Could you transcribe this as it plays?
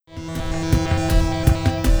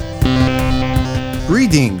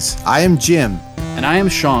Greetings, I am Jim. And I am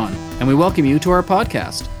Sean, and we welcome you to our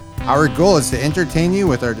podcast. Our goal is to entertain you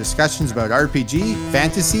with our discussions about RPG,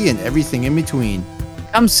 fantasy, and everything in between.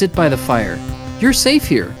 Come sit by the fire. You're safe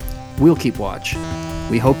here. We'll keep watch.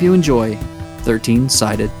 We hope you enjoy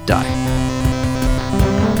 13-Sided Die.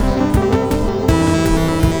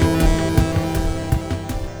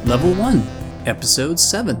 Level 1, Episode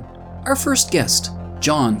 7. Our first guest,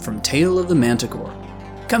 John from Tale of the Manticore.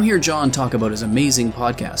 Come hear John talk about his amazing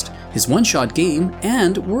podcast, his one-shot game,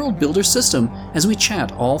 and world builder system as we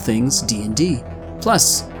chat all things D&D.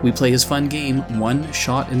 Plus, we play his fun game, One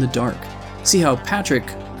Shot in the Dark. See how Patrick,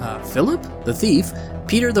 Phillip, the thief,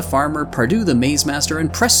 Peter the farmer, Pardue the maze master,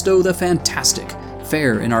 and Presto the fantastic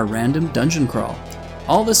fare in our random dungeon crawl.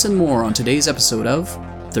 All this and more on today's episode of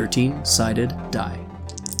 13-Sided Die.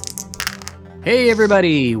 Hey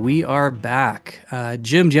everybody, we are back.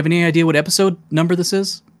 Jim, do you have any idea what episode number this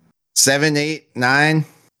is? 7, 8, 9,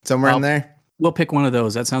 somewhere in there. We'll pick one of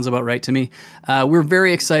those. That sounds about right to me. We're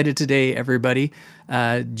very excited today, everybody.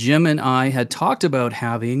 Jim and I had talked about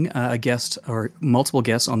having a guest or multiple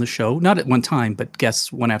guests on the show, not at one time, but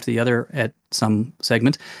guests one after the other at some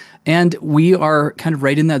segment. And we are kind of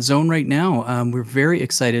right in that zone right now. We're very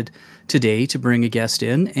excited today to bring a guest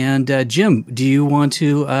in. And Jim, do you want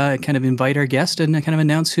to kind of invite our guest and kind of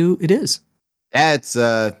announce who it is? Yeah, it's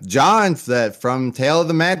John from Tale of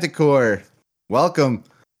the Manticore. Welcome.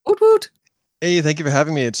 Woot woot. Hey, thank you for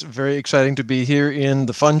having me. It's very exciting to be here in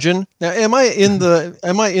the Fungeon. Now, am I in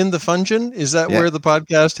the Fungeon? Is that where the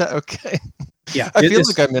podcast? Okay. Yeah, I feel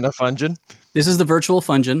like I'm in a Fungeon. This is the virtual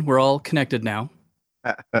Fungeon. We're all connected now.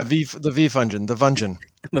 The V Fungeon, the Fungeon.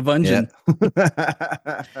 The Fungeon.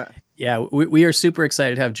 Yeah, we are super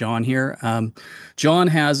excited to have John here. John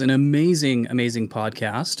has an amazing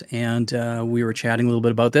podcast, and we were chatting a little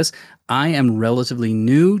bit about this. I am relatively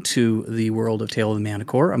new to the world of Tale of the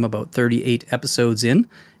Manticore. I'm about 38 episodes in,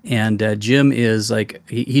 and Jim is like,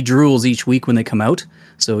 he drools each week when they come out.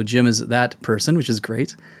 So Jim is that person, which is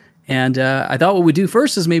great. And I thought what we'd do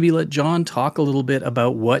first is maybe let John talk a little bit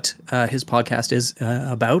about what his podcast is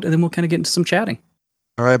about, and then we'll kind of get into some chatting.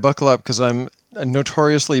 All right, buckle up, because I'm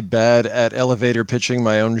notoriously bad at elevator pitching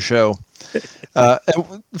my own show.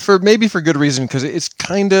 For good reason, because it's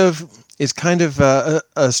kind of a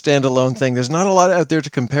standalone thing. There's not a lot out there to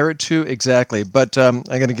compare it to exactly, but I'm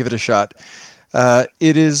going to give it a shot. I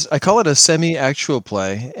call it a semi-actual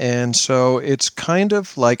play, and so it's kind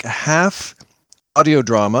of like half audio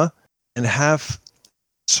drama and half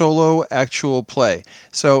solo actual play.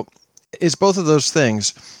 So it's both of those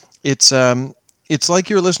things. It's like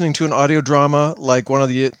you're listening to an audio drama, like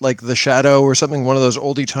The Shadow or something, one of those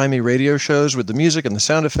oldie-timey radio shows with the music and the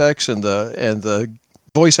sound effects and the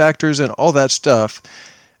voice actors and all that stuff.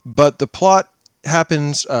 But the plot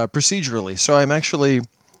happens procedurally. So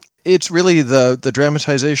it's really the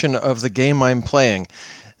dramatization of the game I'm playing.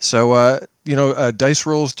 So, dice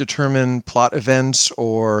rolls determine plot events,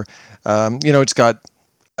 or, it's got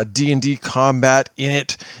a D&D combat in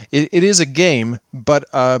it. It is a game, but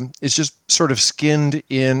it's just sort of skinned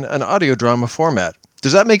in an audio drama format.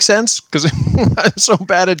 Does that make sense? Because I'm so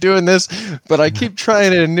bad at doing this, but I keep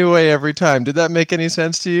trying it a new way every time. Did that make any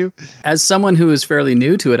sense to you? As someone who is fairly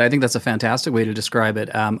new to it, I think that's a fantastic way to describe it.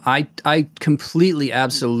 I completely,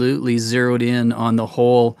 absolutely zeroed in on the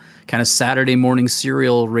whole kind of Saturday morning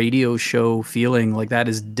serial radio show feeling. Like, that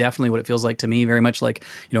is definitely what it feels like to me. Very much like,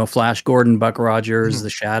 Flash Gordon, Buck Rogers, The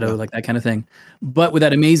Shadow, like that kind of thing. But with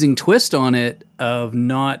that amazing twist on it of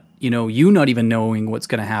not, you not even knowing what's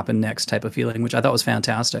going to happen next type of feeling, which I thought was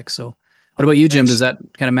fantastic. So what about you, Jim? Does that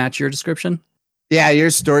kind of match your description? Yeah, your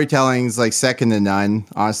storytelling's like second to none,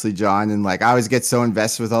 honestly, John. And like, I always get so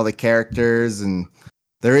invested with all the characters, and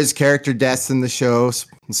there is character deaths in the show.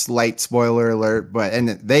 Slight spoiler alert, and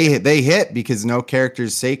they hit because no character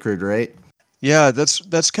is sacred, right? Yeah,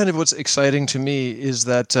 that's kind of what's exciting to me, is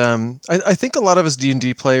that I think a lot of us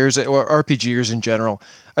D&D players, or RPGers in general,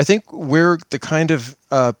 I think we're the kind of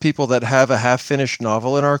people that have a half-finished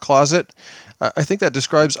novel in our closet. I think that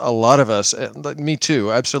describes a lot of us, me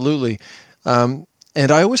too, absolutely. And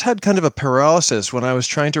I always had kind of a paralysis when I was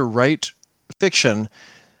trying to write fiction,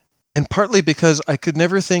 and partly because I could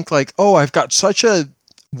never think like, oh, I've got such a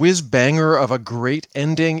whiz-banger of a great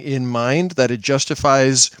ending in mind that it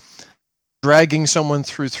justifies dragging someone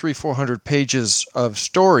through 300-400 pages of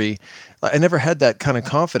story. I never had that kind of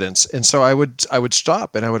confidence, and so I would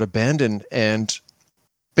stop and I would abandon and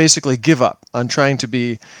basically give up on trying to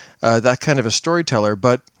be that kind of a storyteller.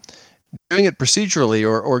 But doing it procedurally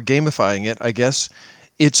or gamifying it, I guess,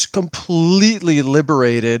 it's completely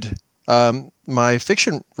liberated my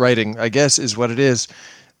fiction writing, I guess, is what it is.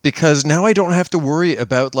 because now I don't have to worry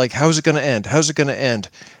about like, how's it going to end? How's it going to end?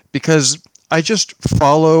 Because I just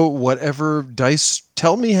follow whatever dice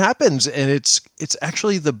tell me happens. And it's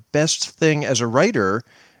actually the best thing as a writer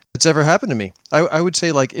that's ever happened to me. I would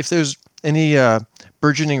say, like, if there's any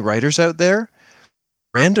burgeoning writers out there,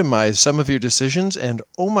 randomize some of your decisions, and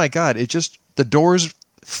oh my God, the doors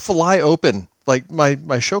fly open. Like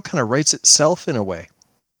my show kind of writes itself in a way.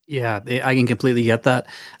 Yeah, I can completely get that.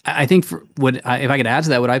 I think if I could add to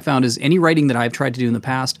that, what I found is any writing that I've tried to do in the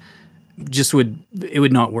past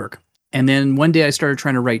would not work. And then one day I started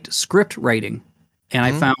trying to write script writing, and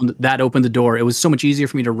I found that opened the door. It was so much easier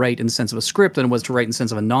for me to write in the sense of a script than it was to write in the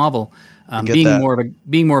sense of a novel. Being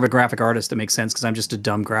more of a graphic artist, that makes sense because I'm just a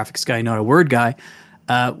dumb graphics guy, not a word guy.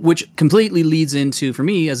 Which completely leads into, for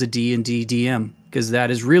me, as a D&D DM, because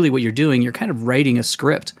that is really what you're doing. You're kind of writing a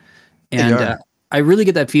script, and I really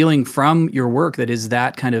get that feeling from your work that is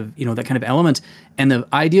that kind of element. And the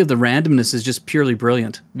idea of the randomness is just purely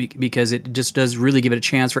brilliant because it just does really give it a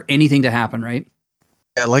chance for anything to happen, right?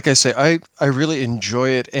 Yeah, like I say, I really enjoy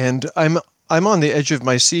it, and I'm on the edge of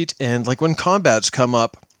my seat, and like when combats come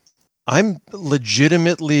up, I'm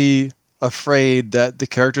legitimately afraid that the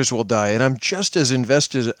characters will die, and I'm just as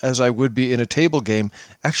invested as I would be in a table game.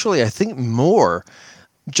 Actually, I think more,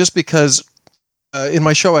 just because in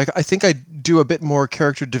my show, I think I do a bit more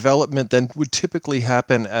character development than would typically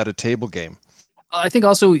happen at a table game. I think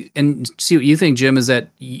also, and see what you think, Jim, is that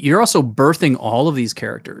you're also birthing all of these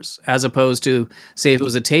characters, as opposed to, say, if it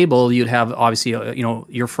was a table, you'd have obviously,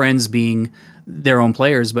 your friends being their own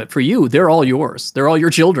players, but for you, they're all yours. They're all your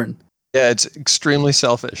children. Yeah, it's extremely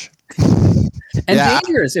selfish. And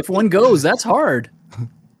dangerous. If one goes, that's hard.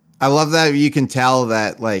 I love that you can tell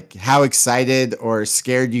that, like, how excited or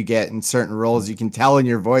scared you get in certain roles. You can tell in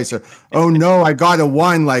your voice, or, oh no, I got a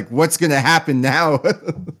 1. Like, what's going to happen now?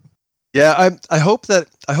 Yeah, I hope that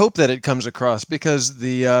it comes across, because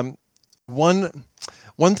the one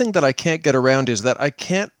thing that I can't get around is that I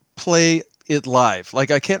can't play it live.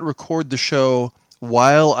 Like, I can't record the show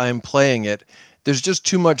while I'm playing it. There's just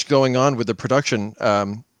too much going on with the production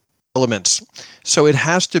elements. So it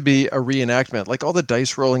has to be a reenactment. Like all the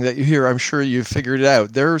dice rolling that you hear, I'm sure you've figured it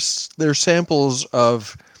out. There's samples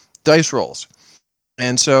of dice rolls.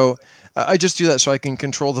 And so I just do that so I can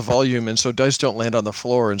control the volume, and so dice don't land on the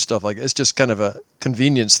floor and stuff like that. It's just kind of a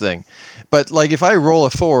convenience thing. But like if I roll a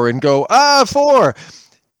 4 and go, 4,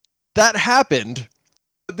 that happened.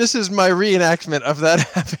 This is my reenactment of that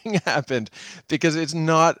having happened, because it's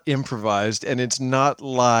not improvised and it's not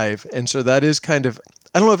live. And so that is kind of,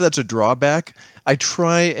 I don't know if that's a drawback. I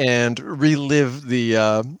try and relive the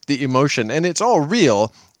emotion, and it's all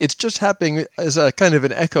real. It's just happening as a kind of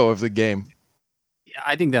an echo of the game. Yeah,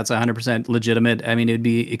 I think that's 100% legitimate. I mean, it'd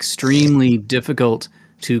be extremely difficult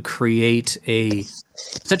to create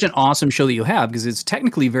such an awesome show that you have, because it's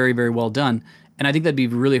technically very, very well done. And I think that'd be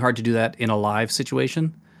really hard to do that in a live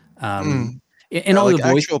situation. And all like the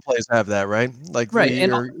voice actual plays have that, right? Like right,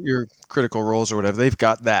 your critical roles or whatever, they've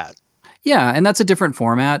got that. Yeah, and that's a different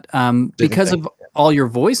format because of all your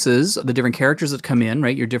voices, the different characters that come in,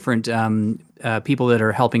 right? Your different people that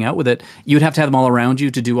are helping out with it. You would have to have them all around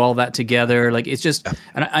you to do all that together. Like it's just,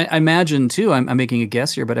 and I imagine too. I'm making a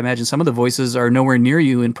guess here, but I imagine some of the voices are nowhere near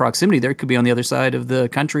you in proximity. They could be on the other side of the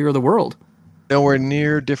country or the world. Nowhere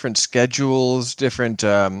near, different schedules, different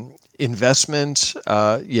investments.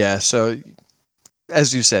 Yeah, so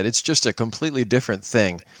as you said, it's just a completely different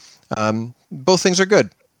thing. Both things are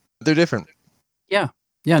good. They're different. Yeah.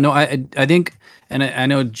 No, I think, and I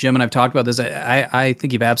know Jim and I've talked about this. I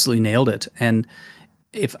think you've absolutely nailed it. And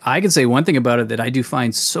if I could say one thing about it that I do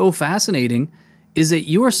find so fascinating is that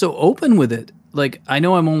you are so open with it. Like, I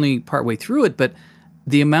know I'm only partway through it, but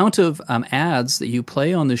the amount of ads that you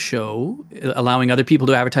play on the show, allowing other people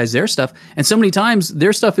to advertise their stuff, and so many times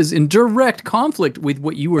their stuff is in direct conflict with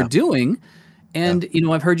what you are doing. And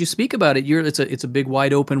I've heard you speak about it. It's a big,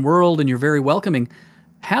 wide open world, and you're very welcoming.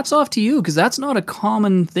 Hats off to you, because that's not a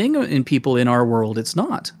common thing in people in our world. It's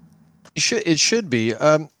not. It should be.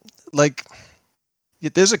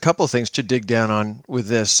 There's a couple of things to dig down on with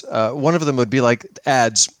this. One of them would be like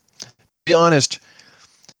ads. To be honest,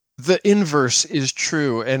 the inverse is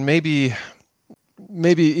true, and maybe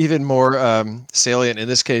even more salient in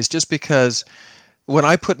this case, just because when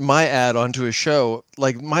I put my ad onto a show,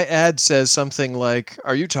 like my ad says something like,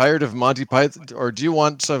 "Are you tired of Monty Python, or do you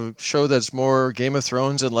want some show that's more Game of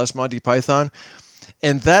Thrones and less Monty Python?"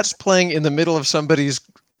 And that's playing in the middle of somebody's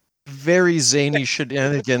very zany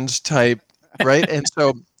shenanigans type, right? And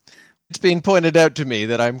so it's being pointed out to me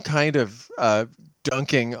that I'm kind of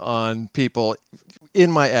dunking on people in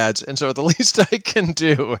my ads, and so the least I can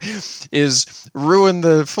do is ruin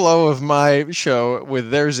the flow of my show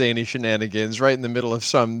with their zany shenanigans right in the middle of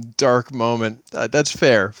some dark moment. That's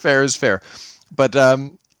fair. Fair is fair. But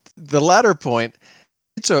the latter point,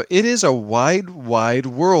 it is a wide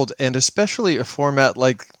world, and especially a format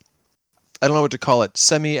like, I don't know what to call it,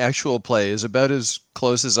 semi-actual play is about as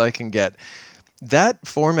close as I can get. That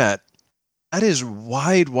format, that is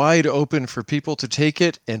wide open for people to take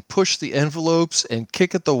it and push the envelopes and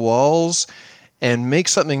kick at the walls and make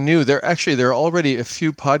something new. There are already a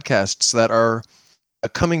few podcasts that are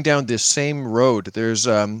coming down this same road. There's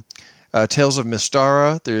Tales of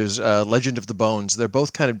Mystara. There's Legend of the Bones. They're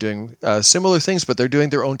both kind of doing similar things, but they're doing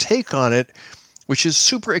their own take on it, which is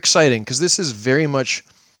super exciting because this is very much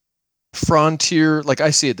frontier, like I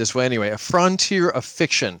see it this way anyway, a frontier of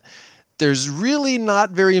fiction. There's really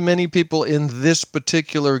not very many people in this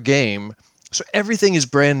particular game, so everything is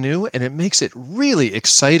brand new, and it makes it really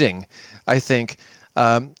exciting, I think.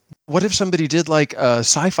 What if somebody did like a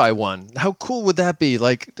sci-fi one? How cool would that be?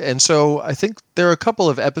 And so I think there are a couple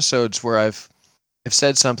of episodes where I've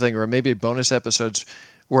said something, or maybe bonus episodes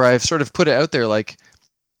where I've sort of put it out there, like,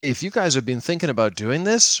 if you guys have been thinking about doing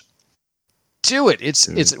this, do it.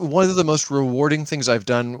 It's one of the most rewarding things I've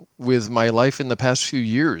done with my life in the past few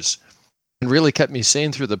years, and really kept me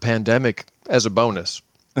sane through the pandemic as a bonus.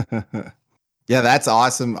 Yeah, that's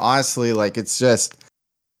awesome. Honestly, like, it's just,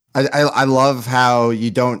 I love how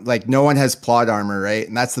you don't, like, no one has plot armor, right?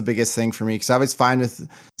 And that's the biggest thing for me, because I was fine with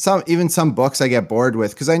some books I get bored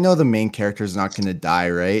with, because I know the main character is not going to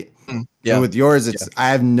die, right? Yeah. And with yours, I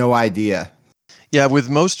have no idea. Yeah, with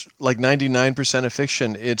most, like 99% of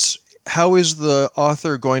fiction, it's how is the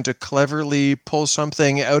author going to cleverly pull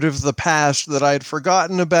something out of the past that I'd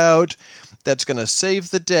forgotten about that's going to save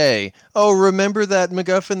the day? Oh, remember that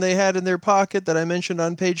MacGuffin they had in their pocket that I mentioned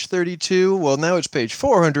on page 32? Well, now it's page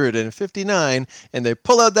 459, and they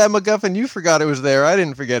pull out that MacGuffin. You forgot it was there. I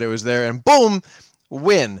didn't forget it was there. And boom,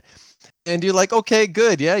 win. And you're like, okay,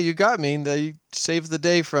 good. Yeah, you got me. You saved the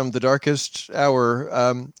day from the darkest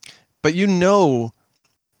hour. But you know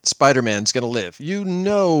Spider-Man's going to live. You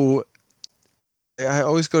know, I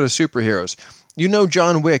always go to superheroes. You know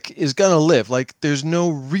John Wick is going to live. Like, there's no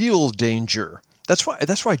real danger. That's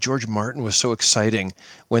why George Martin was so exciting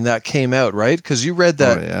when that came out, right? Because you read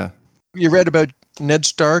that. Oh, yeah. You read about Ned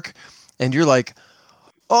Stark, and you're like,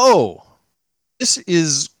 oh, this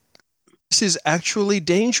is actually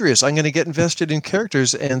dangerous. I'm going to get invested in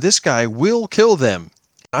characters, and this guy will kill them.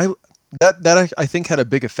 That I think had a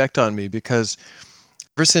big effect on me, because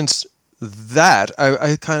ever since that,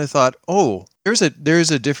 I kind of thought, oh, there's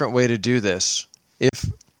a different way to do this. If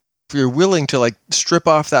you're willing to, like, strip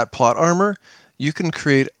off that plot armor, you can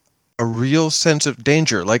create a real sense of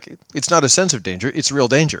danger. Like, it's not a sense of danger, it's real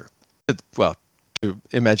danger. Well, to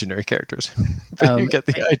imaginary characters. But you get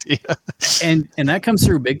the idea. And that comes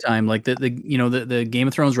through big time. Like the Game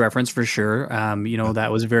of Thrones reference for sure.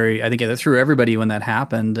 That was very, I think that threw everybody when that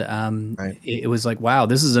happened. Right. It was like, wow,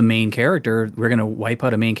 this is a main character. We're going to wipe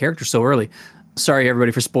out a main character so early. Sorry,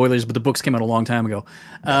 everybody, for spoilers, but the books came out a long time ago.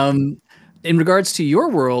 In regards to your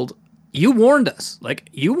world, you warned us. Like,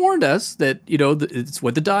 you warned us that, it's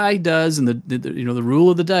what the die does, and the rule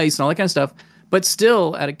of the dice and all that kind of stuff. But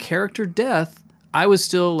still, at a character death, I was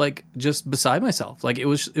still, like, just beside myself. Like, it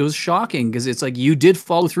was shocking, because it's like you did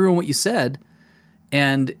follow through on what you said,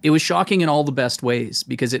 and it was shocking in all the best ways,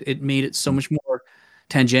 because it made it so much more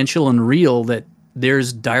tangential and real that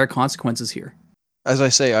there's dire consequences here. As I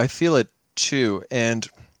say, I feel it too. And,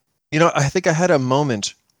 I think I had a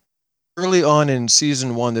moment early on in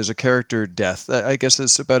season 1. There's a character death. I guess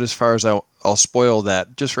that's about as far as I'll spoil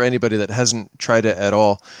that, just for anybody that hasn't tried it at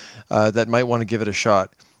all, that might want to give it a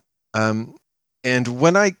shot. And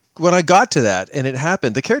when I got to that and it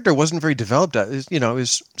happened, the character wasn't very developed. It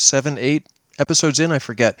was 7, 8 episodes in, I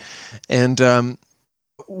forget. And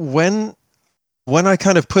when I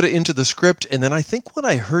kind of put it into the script, and then I think when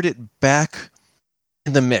I heard it back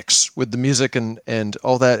in the mix with the music and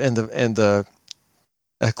all that, and the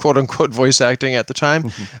quote unquote voice acting at the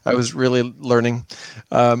time, I was really learning.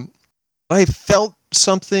 I felt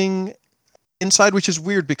something inside, which is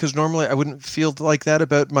weird, because normally I wouldn't feel like that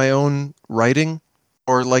about my own writing,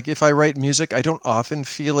 or like if I write music, I don't often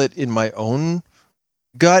feel it in my own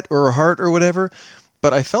gut or heart or whatever,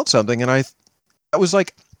 but I felt something, and that was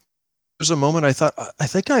like, there was a moment I thought, I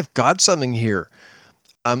think I've got something here,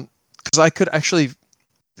 because I could actually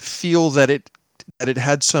feel that it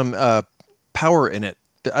had some power in it.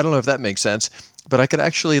 I don't know if that makes sense, but I could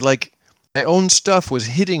actually, like, my own stuff was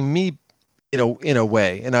hitting me in a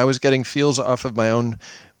way, and I was getting feels off of my own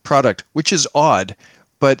product, which is odd.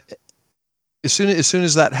 But as soon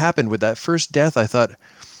as that happened with that first death, I thought,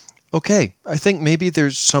 okay, I think maybe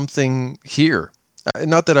there's something here.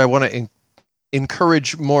 Not that I want to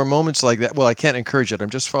encourage more moments like that. Well, I can't encourage it. I'm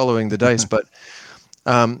just following the dice. But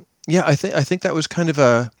yeah, I think that was kind of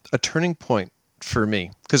a turning point for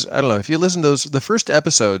me, because I don't know if you listen to the first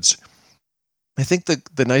episodes. I think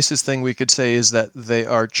the nicest thing we could say is that they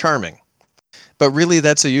are charming, but really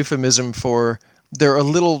that's a euphemism for they're a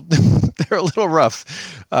little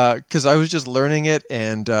rough, because I was just learning it,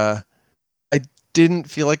 and I didn't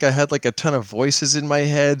feel like I had like a ton of voices in my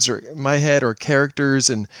head or characters,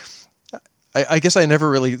 and I guess I never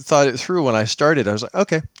really thought it through when I started. I was like,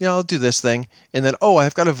 okay, yeah, I'll do this thing, and then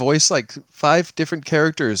I've got to voice like 5 different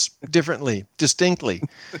characters differently, distinctly.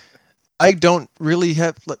 I don't really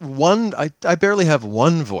have one. I barely have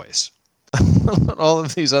one voice. All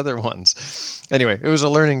of these other ones. Anyway, it was a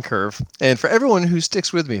learning curve. And for everyone who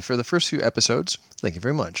sticks with me for the first few episodes, thank you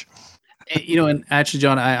very much. And actually,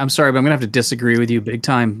 John, I'm sorry, but I'm going to have to disagree with you big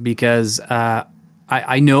time, because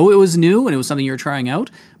I know it was new and it was something you were trying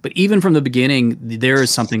out. But even from the beginning, there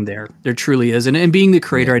is something there. There truly is. And being the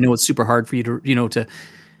creator, I know it's super hard for you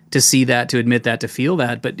to see that, to admit that, to feel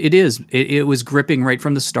that, but it is. It was gripping right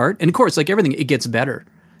from the start, and of course, like everything, it gets better.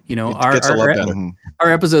 It gets a lot better.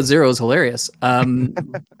 Our episode 0 is hilarious,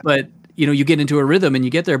 but you get into a rhythm and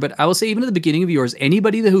you get there. But I will say, even at the beginning of yours,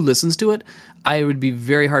 anybody who listens to it, I would be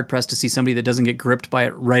very hard pressed to see somebody that doesn't get gripped by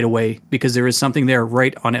it right away, because there is something there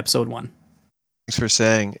right on episode 1. Thanks for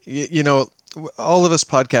saying. All of us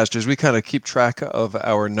podcasters, we kind of keep track of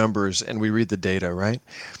our numbers and we read the data, right?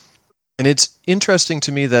 And it's interesting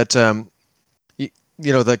to me that,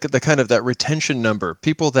 the kind of that retention number,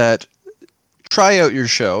 people that try out your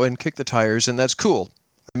show and kick the tires, and that's cool.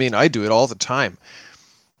 I mean, I do it all the time.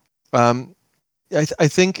 I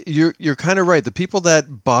think you're kind of right. The people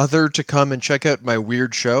that bother to come and check out my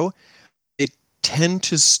weird show, they tend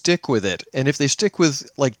to stick with it. And if they stick with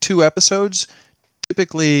like 2 episodes,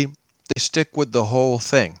 typically they stick with the whole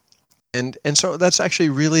thing. And so that's actually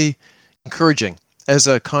really encouraging as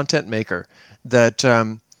a content maker, that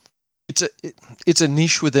it's a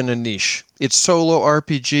niche within a niche. It's solo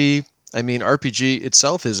RPG. I mean, RPG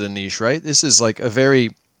itself is a niche, right? This is like a very,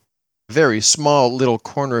 very small little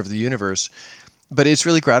corner of the universe, but it's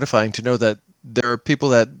really gratifying to know that there are people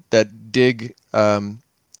that dig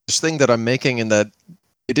this thing that I'm making, and that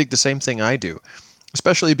they dig the same thing I do,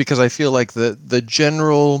 especially because I feel like the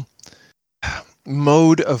general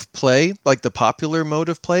mode of play, like the popular mode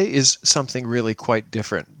of play, is something really quite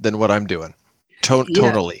different than what I'm doing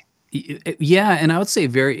tonally. Yeah, and I would say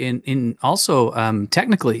very in also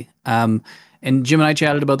technically. And Jim and I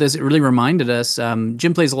chatted about this. It really reminded us.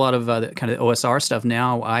 Jim plays a lot of kind of OSR stuff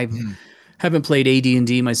now. I haven't played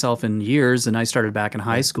AD&D myself in years, and I started back in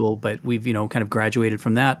high school, but we've kind of graduated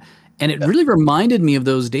from that. And it really reminded me of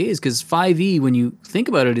those days, because 5e, when you think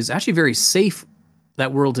about it, is actually very safe,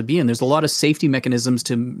 that world to be in. There's a lot of safety mechanisms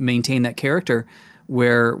to maintain that character,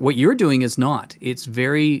 where what you're doing is not. It's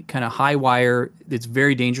very kind of high wire. It's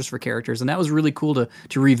very dangerous for characters. And that was really cool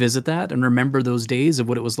to revisit that and remember those days of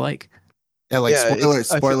what it was like. Yeah, like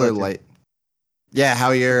spoiler light. Yeah,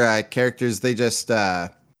 how your characters, they just,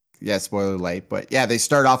 spoiler light. But yeah, they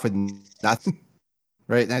start off with nothing,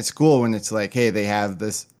 right? And it's cool when it's like, hey, they have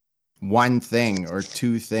this one thing or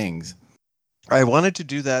 2 things. I wanted to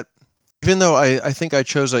do that. Even though I think I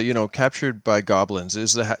chose captured by goblins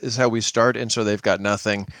is how we start, and so they've got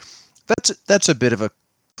nothing. That's a bit of a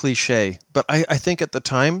cliche, but I think at the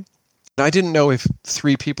time, I didn't know if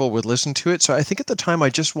 3 people would listen to it, so I think at the time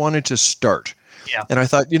I just wanted to start. Yeah. And I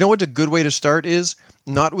thought, what a good way to start is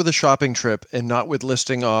not with a shopping trip and not with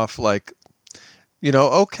listing off like,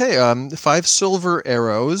 5 silver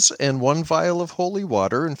arrows and 1 vial of holy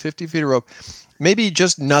water and 50 feet of rope. Maybe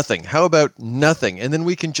just nothing. How about nothing? And then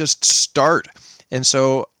we can just start. And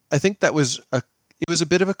so I think that was a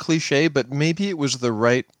bit of a cliche, but maybe it was the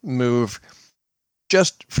right move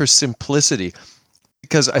just for simplicity.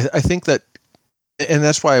 Because I think that, and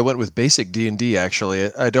that's why I went with basic D&D actually.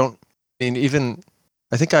 I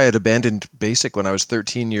think I had abandoned basic when I was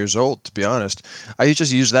 13 years old, to be honest. I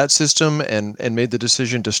just used that system and made the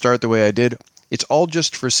decision to start the way I did. It's all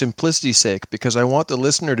just for simplicity's sake, because I want the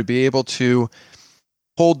listener to be able to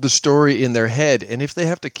hold the story in their head. And if they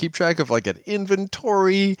have to keep track of like an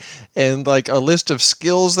inventory and like a list of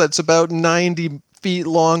skills that's about 90 feet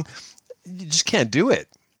long, you just can't do it.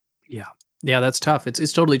 Yeah, that's tough.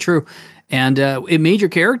 It's totally true. And it made your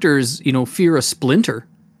characters, fear a splinter.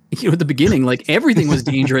 At the beginning, like everything was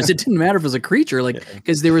dangerous. It didn't matter if it was a creature, like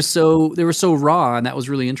because they were so raw, and that was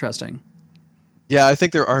really interesting. Yeah, I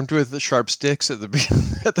think they're armed with the sharp sticks at the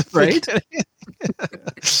Right? beginning.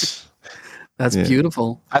 That's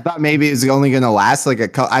beautiful. I thought maybe it was only going to last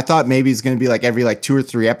I thought maybe it's going to be like every 2 or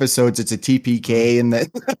 3 episodes it's a TPK, and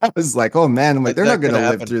then I was like, oh man, I'm like they're not going to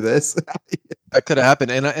live through this. That could have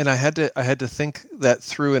happened, and I had to think that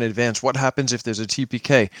through in advance. What happens if there's a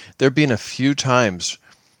TPK? There've been a few times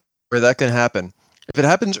where that can happen. If it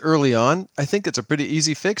happens early on, I think it's a pretty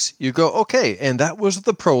easy fix. You go, okay, and that was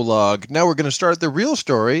the prologue. Now we're going to start the real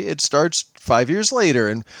story. It starts 5 years later,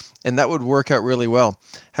 and that would work out really well.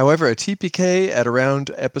 However, a TPK at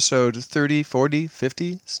around episode 30, 40,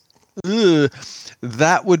 50,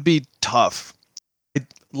 that would be tough.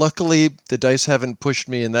 Luckily, the dice haven't pushed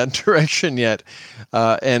me in that direction yet,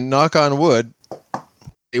 and knock on wood,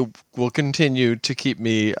 it will continue to keep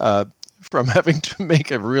me from having to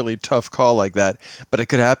make a really tough call like that. But it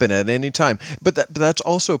could happen at any time. But that's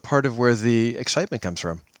also part of where the excitement comes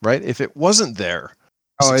from, right? If it wasn't there,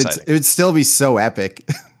 it would still be so epic.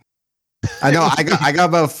 I know. I got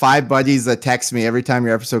about 5 buddies that text me every time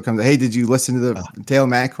your episode comes. Hey, did you listen to the Tale of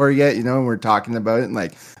Manticore yet? And we're talking about it, and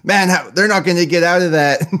like, man, they're not going to get out of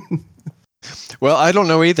that. Well, I don't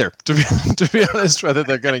know either, to be honest, whether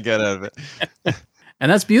they're going to get out of it.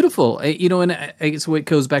 And that's beautiful, and I guess it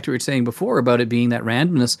goes back to what you were saying before about it being that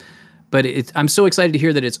randomness. But I'm so excited to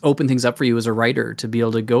hear that it's opened things up for you as a writer to be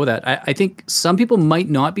able to go that. I think some people might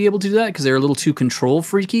not be able to do that because they're a little too control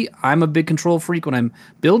freaky. I'm a big control freak when I'm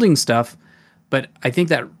building stuff, but I think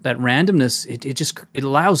that randomness, it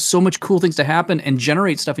allows so much cool things to happen and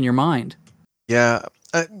generate stuff in your mind. Yeah.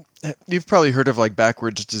 You've probably heard of like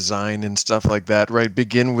backwards design and stuff like that, right?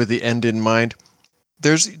 Begin with the end in mind.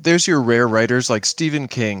 There's your rare writers like Stephen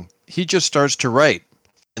King. He just starts to write,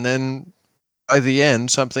 and then by the end,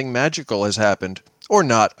 something magical has happened. Or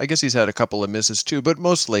not. I guess he's had a couple of misses too, but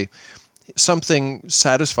mostly something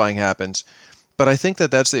satisfying happens. But I think that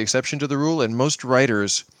that's the exception to the rule, and most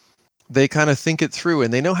writers, they kind of think it through,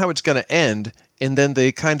 and they know how it's going to end, and then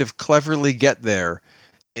they kind of cleverly get there.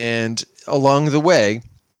 And along the way,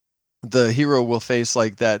 the hero will face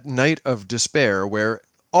like that night of despair where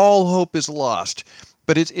all hope is lost.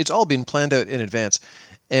 But it's all been planned out in advance.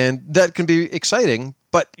 And that can be exciting,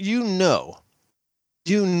 but you know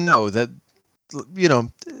that,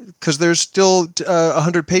 because there's still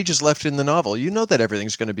 100 pages left in the novel. You know that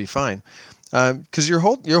everything's going to be fine. Because you're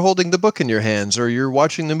holding the book in your hands, or you're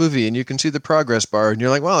watching the movie and you can see the progress bar and you're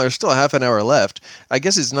like, well, there's still half an hour left. I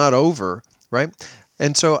guess it's not over, right?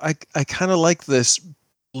 And so I kind of like this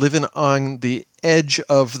living on the edge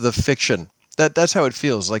of the fiction. That's how it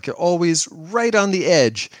feels. Like you're always right on the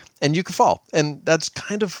edge and you can fall. And that's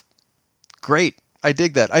kind of great. I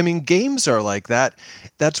dig that. I mean, games are like that.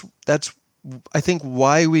 That's I think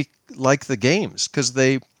why we like the games, because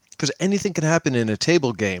anything can happen in a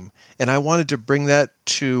table game. And I wanted to bring that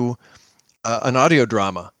to an audio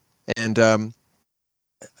drama. And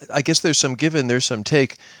I guess there's some give and there's some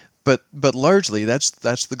take, but largely that's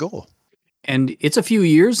the goal. And it's a few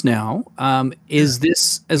years now. Is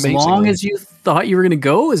this as long as you thought you were going to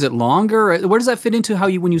go? Is it longer? Where does that fit into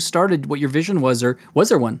when you started, what your vision was, or was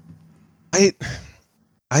there one? I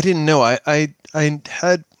didn't know. I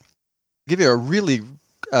had give you a really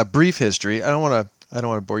brief history. I don't want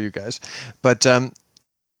to bore you guys, but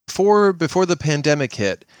before the pandemic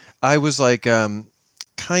hit, I was like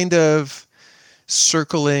kind of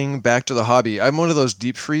circling back to the hobby. I'm one of those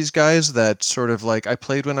deep freeze guys that sort of like I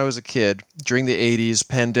played when I was a kid during the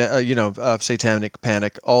 80s, satanic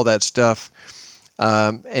panic, all that stuff.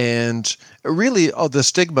 And really all the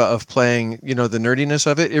stigma of playing, the nerdiness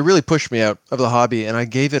of it really pushed me out of the hobby, and I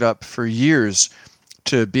gave it up for years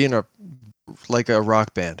to be in a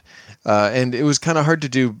rock band. And it was kind of hard to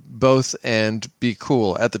do both and be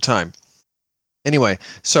cool at the time. Anyway,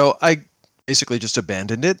 so I basically just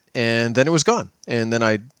abandoned it, and then it was gone. And then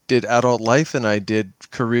I did adult life, and I did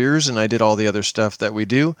careers, and I did all the other stuff that we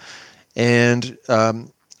do. And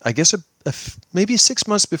I guess maybe 6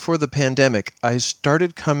 months before the pandemic, I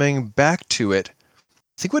started coming back to it.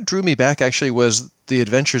 I think what drew me back actually was the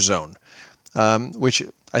Adventure Zone, which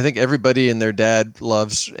I think everybody and their dad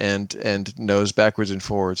loves and knows backwards and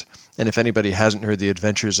forwards. And if anybody hasn't heard the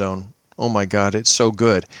Adventure Zone, oh my God, it's so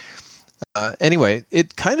good. Anyway,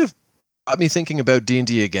 it kind of got me thinking about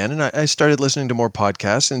D&D again, and I started listening to more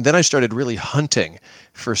podcasts, and then I started really hunting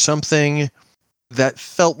for something that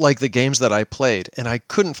felt like the games that I played, and I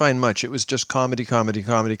couldn't find much. It was just comedy,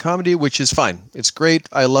 which is fine. It's great.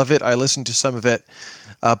 I love it. I listened to some of it,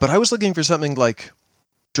 but I was looking for something like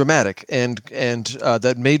dramatic and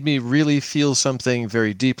that made me really feel something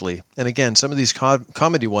very deeply. And again, some of these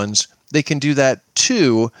comedy ones, they can do that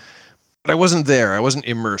too, But I wasn't there. I wasn't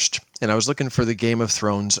immersed. And I was looking for the Game of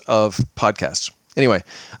Thrones of podcasts. Anyway,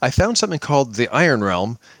 I found something called the Iron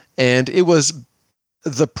Realm, and it was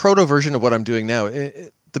the proto version of what I'm doing now.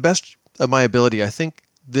 The best of my ability, I think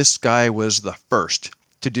this guy was the first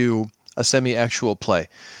to do a semi-actual play.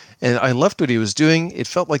 And I loved what he was doing. It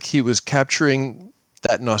felt like he was capturing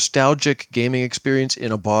that nostalgic gaming experience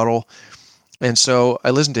in a bottle. And so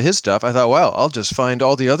I listened to his stuff. I thought, wow, I'll just find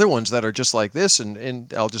all the other ones that are just like this,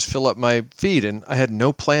 and I'll just fill up my feed. And I had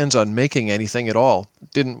no plans on making anything at all.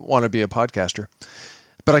 Didn't want to be a podcaster.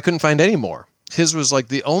 But I couldn't find any more. His was like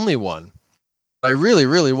the only one. I really,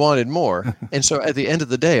 really wanted more. And so at the end of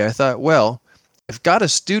the day, I thought, well, I've got a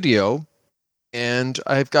studio and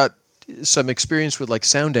I've got some experience with like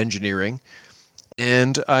sound engineering,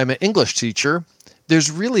 and I'm an English teacher.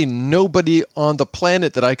 There's really nobody on the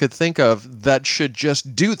planet that I could think of that should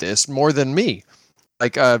just do this more than me.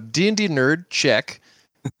 Like D&D nerd, check.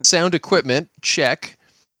 Sound equipment, check.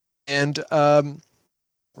 And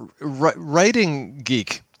writing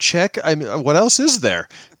geek, check. I mean, what else is there?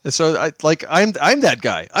 And so I'm that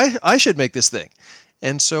guy. I should make this thing.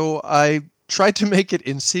 And so I tried to make it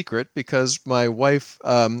in secret because my wife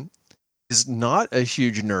is not a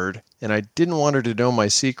huge nerd, and I didn't want her to know my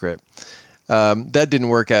secret. That didn't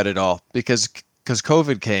work out at all because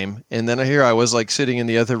COVID came, and then I was like sitting in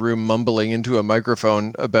the other room mumbling into a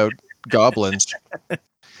microphone about goblins.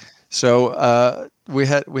 So we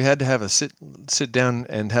had to have a sit down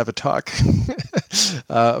and have a talk.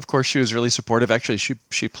 Of course, she was really supportive. Actually,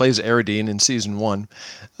 she plays Aradine in season 1.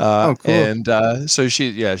 Cool. And so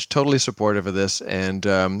she's totally supportive of this. And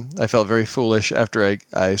I felt very foolish after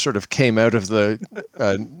I sort of came out of the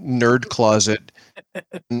nerd closet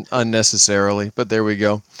unnecessarily. But there we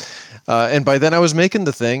go. And by then I was making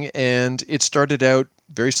the thing, and it started out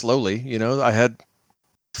very slowly. You know, I had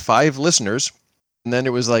 5 listeners, and then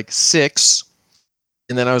it was like 6.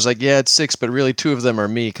 And then I was like, yeah, it's 6, but really 2 of them are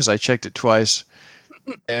me because I checked it twice.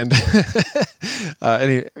 And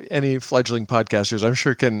any fledgling podcasters, I'm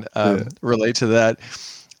sure, can relate to that.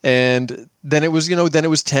 And then it was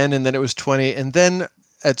 10, and then it was 20. And then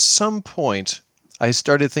at some point, I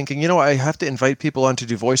started thinking, I have to invite people on to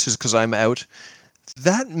do voices because I'm out.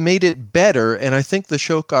 That made it better, and I think the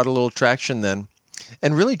show got a little traction then.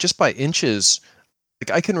 And really just by inches.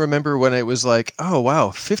 Like I can remember when it was like, oh wow,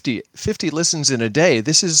 50 listens in a day.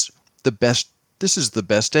 This is the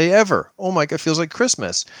best day ever. Oh my God, it feels like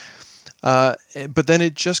Christmas. But then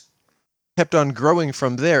it just kept on growing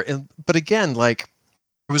from there. But again, like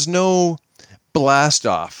there was no blast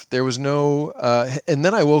off. There was no, and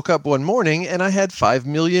then I woke up one morning and I had 5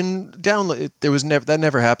 million downloads. That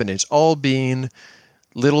never happened. It's all been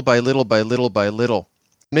little by little by little by little.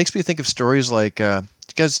 It makes me think of stories like,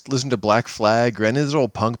 you guys listen to Black Flag or any of those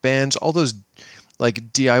old punk bands, all those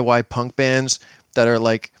like DIY punk bands that are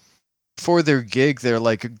like for their gig, they're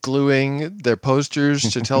like gluing their posters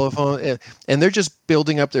to telephone and they're just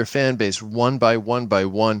building up their fan base one by one by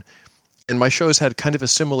one. And my show has had kind of a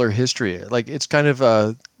similar history. Like it's kind of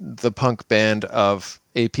the punk band of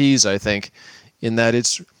APs, I think, in that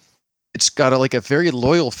it's got a very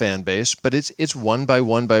loyal fan base, but it's one by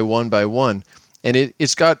one by one by one. And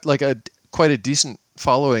it's got like quite a decent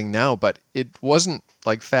following now, but it wasn't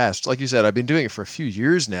like fast. Like you said, I've been doing it for a few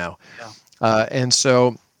years now. Yeah. And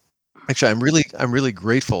so actually I'm really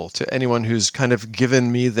grateful to anyone who's kind of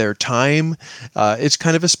given me their time. It's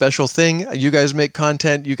kind of a special thing. You guys make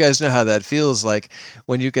content. You guys know how that feels like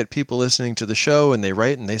when you get people listening to the show and they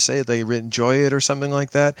write and they say they enjoy it or something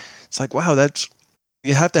like that. It's like, wow,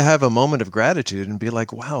 you have to have a moment of gratitude and be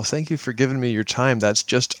like, wow, thank you for giving me your time. That's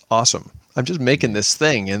just awesome. I'm just making this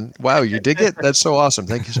thing and wow, you dig it? That's so awesome.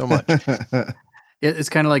 Thank you so much. It's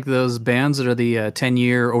kind of like those bands that are the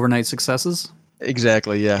 10-year overnight successes.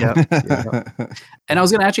 Exactly. Yeah. Yep. Yeah. And I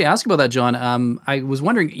was going to actually ask about that, John. I was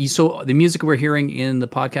wondering, so the music we're hearing in the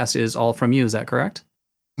podcast is all from you. Is that correct?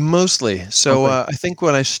 Mostly. So I think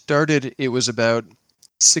when I started, it was about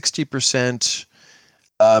 60%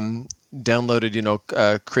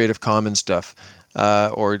 downloaded, Creative Commons stuff.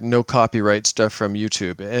 Or no copyright stuff from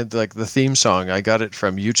YouTube. And like the theme song, I got it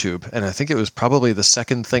from YouTube. And I think it was probably the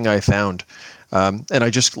second thing I found. And I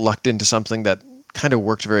just lucked into something that kind of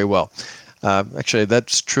worked very well. Actually,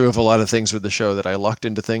 that's true of a lot of things with the show, that I lucked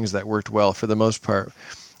into things that worked well for the most part.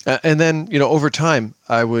 And then, over time,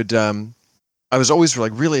 I was always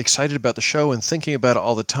like really excited about the show and thinking about it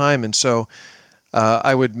all the time. And so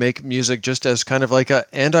I would make music just as kind of like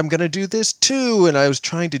and I'm going to do this too. And I was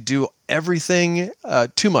trying to do everything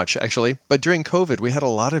too much, actually. But during COVID, we had a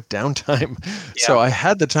lot of downtime. Yeah. So I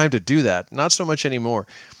had the time to do that. Not so much anymore.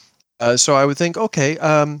 So I would think, okay,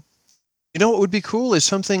 You know what would be cool is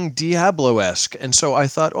something Diablo-esque. And so I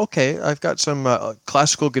thought, okay, I've got some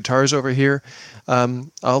classical guitars over here.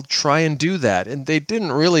 I'll try and do that. And they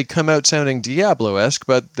didn't really come out sounding Diablo-esque,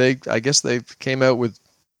 but I guess they came out with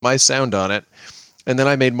my sound on it. And then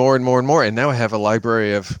I made more and more and more. And now I have a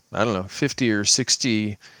library of, I don't know, 50 or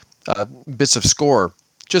 60 bits of score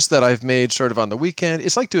just that I've made sort of on the weekend.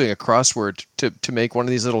 It's like doing a crossword to make one of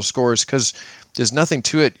these little scores because there's nothing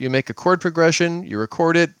to it. You make a chord progression, you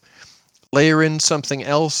record it, layer in something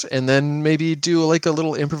else, and then maybe do like a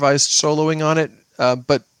little improvised soloing on it.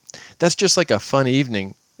 But that's just like a fun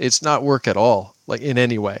evening. It's not work at all, like in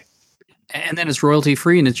any way. And then it's royalty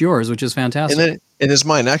free and it's yours, which is fantastic. And it's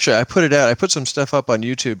mine. Actually, I put it out. I put some stuff up on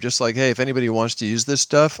YouTube, just like, hey, if anybody wants to use this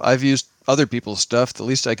stuff, I've used other people's stuff. The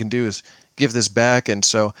least I can do is give this back. And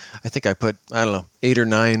so I think I put, I don't know, 8 or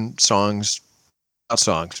 9 scores out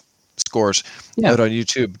on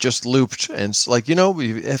YouTube, just looped. And it's like,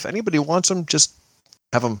 if anybody wants them, just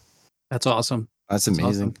have them. That's awesome. That's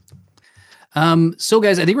amazing. Awesome. So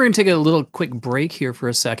guys, I think we're going to take a little quick break here for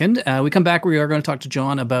a second. We come back, we are going to talk to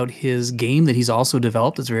John about his game that he's also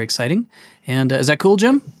developed. It's very exciting. And is that cool,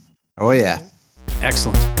 Jim? Oh, yeah.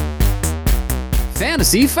 Excellent.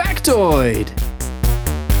 Fantasy Factoid.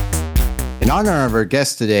 In honor of our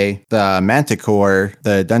guest today, the Manticore,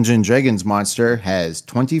 the Dungeons & Dragons monster, has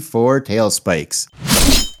 24 tail spikes.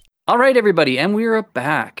 All right, everybody, and we are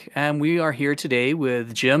back. And we are here today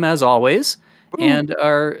with Jim, as always, and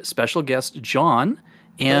our special guest, John.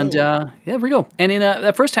 And there we go. And in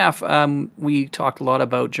the first half, we talked a lot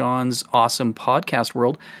about John's awesome podcast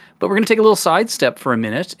world. But we're going to take a little sidestep for a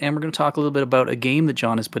minute, and we're going to talk a little bit about a game that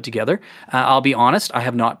John has put together. I'll be honest, I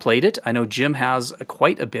have not played it. I know Jim has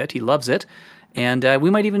quite a bit. He loves it. And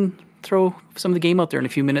we might even throw some of the game out there in a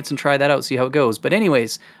few minutes and try that out, see how it goes. But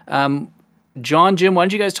anyways, John, Jim, why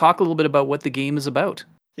don't you guys talk a little bit about what the game is about?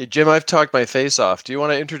 Hey, Jim, I've talked my face off. Do you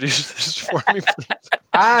want to introduce this for me, please?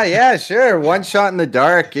 Yeah, sure. One Shot in the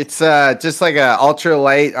Dark. It's just like a ultra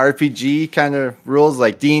light RPG kind of rules,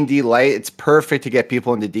 like D&D light. It's perfect to get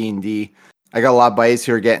people into D&D. I got a lot of buddies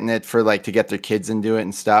who are getting it for like to get their kids into it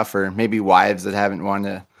and stuff, or maybe wives that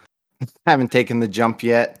haven't taken the jump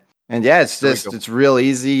yet. And yeah, it's real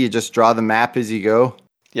easy. You just draw the map as you go.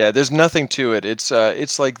 Yeah, there's nothing to it. It's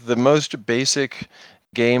like the most basic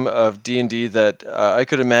game of D&D that I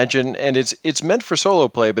could imagine, and it's meant for solo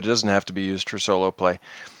play, but it doesn't have to be used for solo play.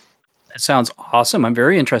 That sounds awesome. I'm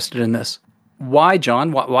very interested in this. Why,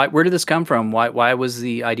 John? Why? Where did this come from? Why was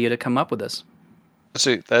the idea to come up with this?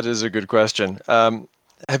 That is a good question.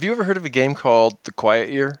 Have you ever heard of a game called The Quiet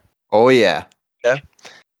Year? Oh yeah. Yeah.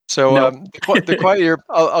 So No. The Quiet Year,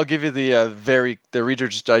 I'll give you the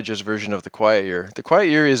Reader's Digest version of The Quiet Year. The Quiet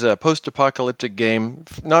Year is a post-apocalyptic game,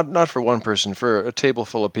 not for one person, for a table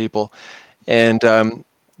full of people. And the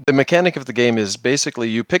mechanic of the game is basically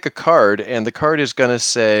you pick a card, and the card is going to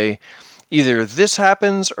say either this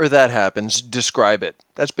happens or that happens, describe it.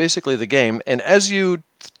 That's basically the game. And as you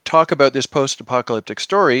talk about this post-apocalyptic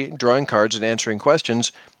story, drawing cards and answering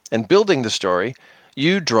questions, and building the story,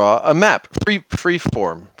 you draw a map,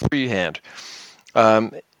 freehand.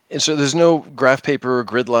 And so there's no graph paper or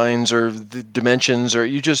grid lines or the dimensions, or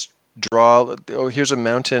you just draw, oh, here's a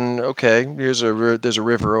mountain, okay, there's a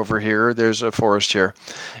river over here, there's a forest here.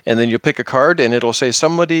 And then you pick a card, and it'll say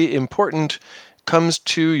somebody important comes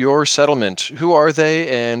to your settlement. Who are they,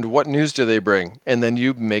 and what news do they bring? And then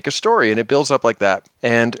you make a story, and it builds up like that.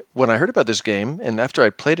 And when I heard about this game, and after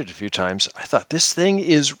I played it a few times, I thought, this thing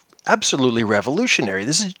is absolutely revolutionary.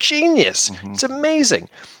 This is genius. Mm-hmm. It's amazing.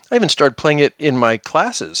 I even started playing it in my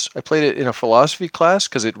classes. I played it in a philosophy class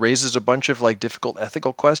because it raises a bunch of like difficult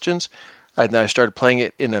ethical questions. And then I started playing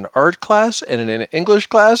it in an art class and in an English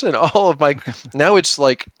class, and all of my now it's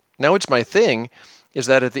my thing is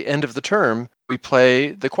that at the end of the term we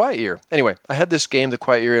play The Quiet Year. Anyway, I had this game, The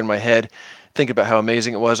Quiet Year, in my head, thinking about how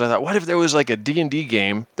amazing it was. I thought, what if there was like a D&D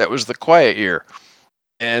game that was The Quiet Year?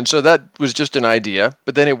 And so that was just an idea,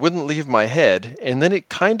 but then it wouldn't leave my head. And then it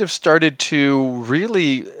kind of started to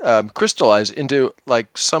really crystallize into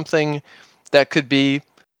like something that could be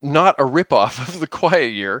not a ripoff of The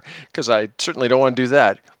Quiet Year, because I certainly don't want to do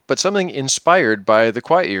that, but something inspired by The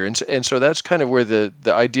Quiet Year. And so that's kind of where the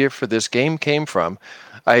idea for this game came from.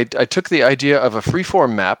 I took the idea of a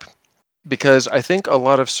freeform map, because I think a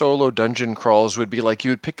lot of solo dungeon crawls would be like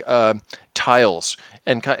you would pick tiles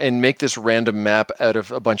and make this random map out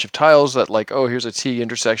of a bunch of tiles that like, oh, here's a T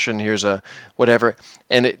intersection, here's a whatever.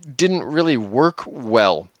 And it didn't really work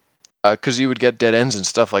well because you would get dead ends and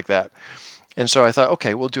stuff like that. And so I thought,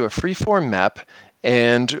 okay, we'll do a freeform map,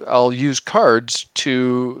 and I'll use cards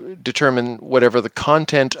to determine whatever the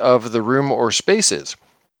content of the room or space is.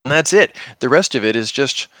 And that's it. The rest of it is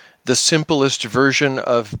just the simplest version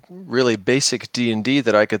of really basic D&D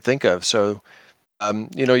that I could think of. So,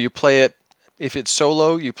 you play it, if it's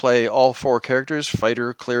solo, you play all 4 characters,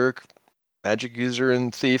 fighter, cleric, magic user,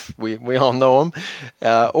 and thief. We all know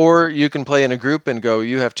them. Or you can play in a group and go,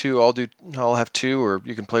 you have 2, I'll have 2, or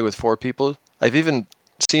you can play with 4 people. I've even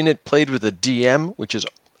seen it played with a DM, which is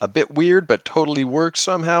a bit weird, but totally works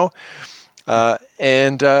somehow.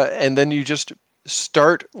 And then you just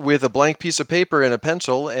start with a blank piece of paper and a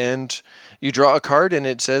pencil, and you draw a card, and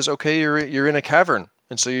it says, okay, you're in a cavern.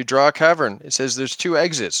 And so you draw a cavern. It says there's 2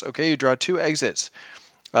 exits. Okay, you draw 2 exits.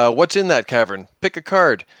 What's in that cavern? Pick a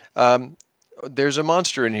card. There's a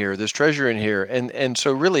monster in here. There's treasure in here. And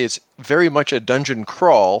so really it's very much a dungeon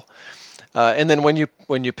crawl. And then when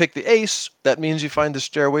you pick the ace, that means you find the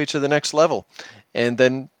stairway to the next level. And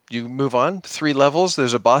then you move on 3 levels.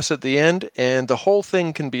 There's a boss at the end, and the whole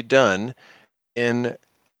thing can be done in the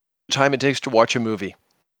time it takes to watch a movie.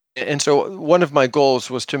 And so one of my goals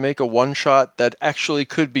was to make a one-shot that actually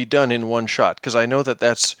could be done in one shot, because I know that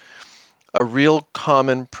that's a real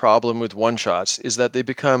common problem with one-shots, is that they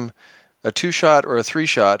become a 2-shot or a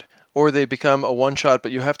 3-shot, or they become a 1-shot,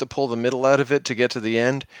 but you have to pull the middle out of it to get to the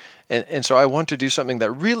end. And so I want to do something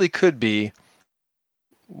that really could be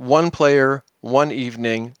 1 player, 1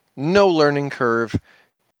 evening, no learning curve,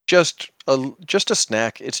 just a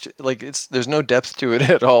snack. There's no depth to it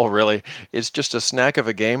at all, really. It's just a snack of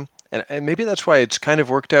a game, and maybe that's why it's kind of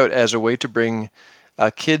worked out as a way to bring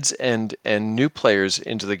kids and new players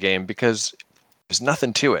into the game, because there's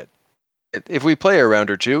nothing to it. If we play a round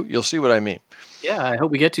or 2, you'll see what I mean. Yeah, I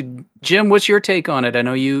hope we get to. Jim, what's your take on it? I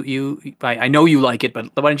know I know you like it, but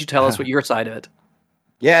why don't you tell us what your side of it?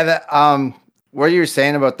 Yeah, what you were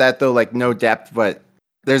saying about that though, like no depth, but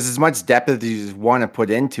there's as much depth as you just want to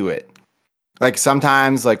put into it. Like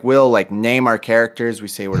sometimes, like we'll like name our characters, we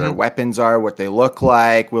say what our weapons are, what they look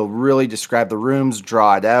like. We'll really describe the rooms,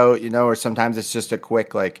 draw it out, or sometimes it's just a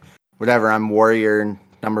quick like whatever. I'm warrior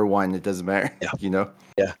number 1. It doesn't matter,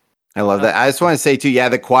 Yeah. I love that. I just want to say too,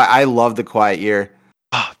 yeah, I love the Quiet Year.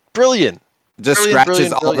 Brilliant. Just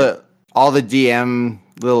scratches all the DM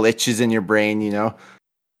little itches in your brain,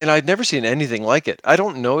 And I'd never seen anything like it. I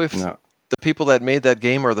don't know if the people that made that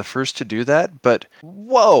game are the first to do that, but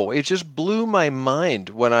whoa, it just blew my mind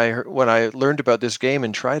when I learned about this game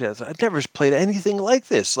and tried it. I've never played anything like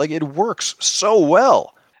this. Like, it works so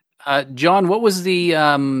well. John, what was the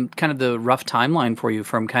kind of the rough timeline for you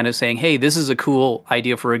from kind of saying, "Hey, this is a cool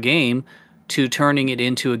idea for a game," to turning it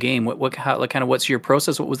into a game? What's your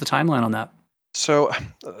process? What was the timeline on that? So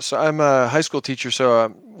I'm a high school teacher, so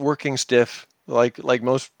I'm working stiff like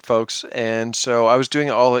most folks, and so I was doing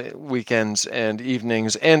it all weekends and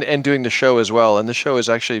evenings, and doing the show as well. And the show is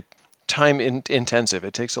actually time intensive.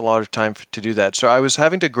 It takes a lot of time to do that. So I was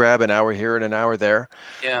having to grab an hour here and an hour there.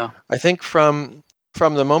 Yeah, I think from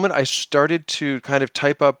the moment I started to kind of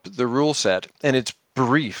type up the rule set, and it's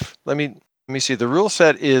brief. Let me see. The rule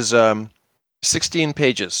set is 16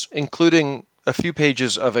 pages, including a few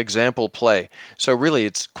pages of example play. So really,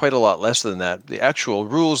 it's quite a lot less than that. The actual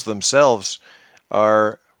rules themselves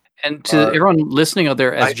are. and to everyone listening out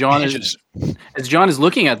there, as John pages. As John is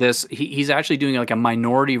looking at this, he's actually doing like a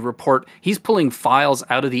minority report. He's pulling files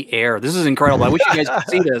out of the air. This is incredible. I wish you guys could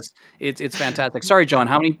see this. It's fantastic. Sorry, John.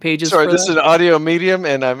 How many pages? Sorry, this is an audio medium,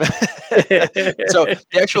 and I'm. So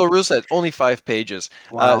the actual rule set only 5 pages.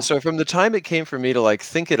 Wow. So from the time it came for me to like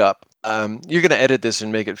think it up, you're going to edit this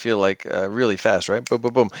and make it feel like really fast, right? Boom,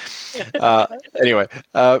 boom, boom. Anyway,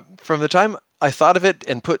 from the time I thought of it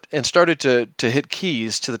and started to hit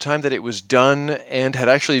keys to the time that it was done and had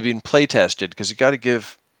actually been play tested, because you got to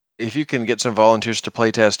give, if you can get some volunteers to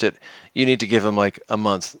play test it, you need to give them like a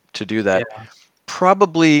month to do that. Yeah.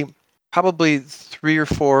 Probably 3 or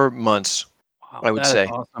 4 months. Wow, I would say.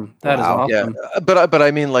 Awesome. That is awesome. Yeah. But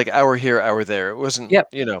I mean, like hour here, hour there. It wasn't.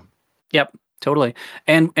 Yep. Yep. Totally.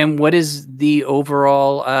 And what is the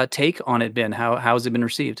overall take on it been? How has it been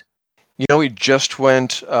received? It just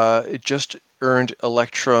went. It just earned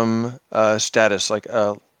Electrum status. Like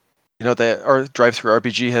our drive-through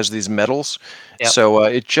RPG has these medals. Yep. So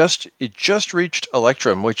it just reached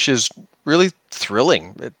Electrum, which is really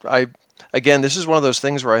thrilling. Again, this is one of those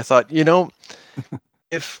things where I thought,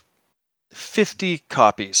 if 50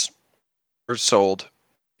 copies are sold,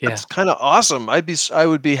 that's kind of awesome. I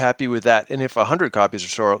would be happy with that. And if 100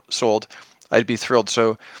 copies are sold, I'd be thrilled.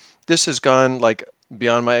 So this has gone like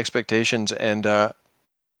beyond my expectations, and I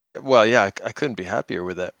couldn't be happier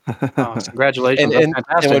with that. Oh, congratulations! and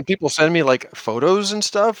when people send me like photos and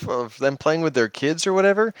stuff of them playing with their kids or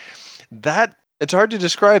whatever, that it's hard to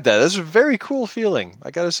describe that. That's a very cool feeling,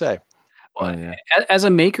 I gotta say. Well, as a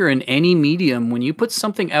maker in any medium, when you put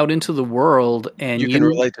something out into the world and You can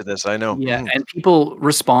relate to this, I know. yeah, and people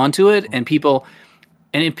respond to it, and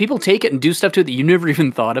if people take it and do stuff to it that you never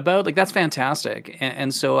even thought about, like that's fantastic.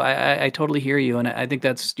 And so I totally hear you, and I think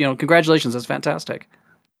that's congratulations, that's fantastic.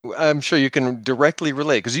 I'm sure you can directly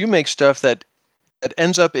relate because you make stuff that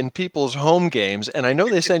ends up in people's home games, and I know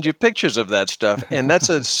they send you pictures of that stuff, and that's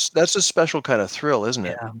a special kind of thrill, isn't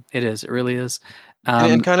it? Yeah, it is. It really is.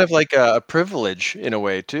 And kind of like a privilege in a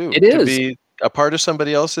way too, It to is. be a part of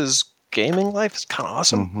somebody else's gaming life. It's kind of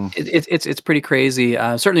awesome. Mm-hmm. It's pretty crazy.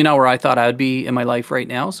 Certainly not where I thought I would be in my life right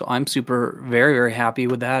now. So I'm very, very happy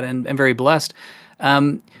with that and very blessed.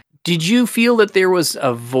 Did you feel that there was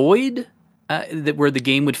a void that where the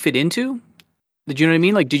game would fit into? Did you know what I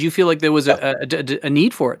mean? Like, did you feel like there was a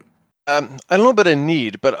need for it? I don't know about a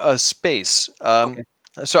need, but a space. Okay.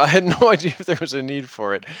 So I had no idea if there was a need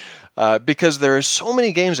for it, because there are so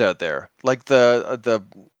many games out there. Like the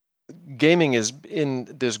gaming is in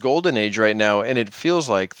this golden age right now, and it feels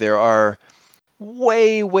like there are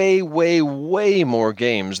way, way, way, way more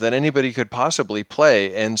games than anybody could possibly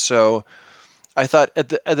play. And so I thought at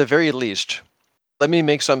the very least, let me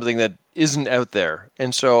make something that isn't out there.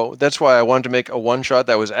 And so that's why I wanted to make a one shot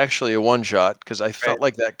that was actually a one shot, because I felt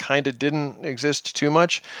like that kind of didn't exist too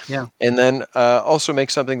much. Yeah. And then also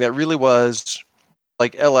make something that really was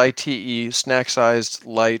like LITE, snack sized,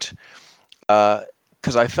 light,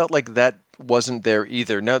 because I felt like that wasn't there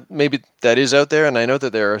either. Now, maybe that is out there, and I know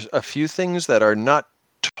that there are a few things that are not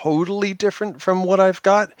totally different from what I've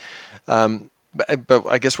got. But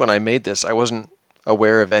I guess when I made this, I wasn't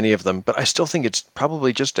aware of any of them, but I still think it's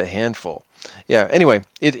probably just a handful. Yeah. Anyway,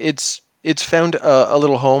 it's found a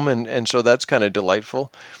little home, and so that's kind of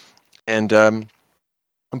delightful. And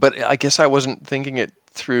but I guess I wasn't thinking it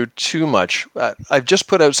through too much. I've just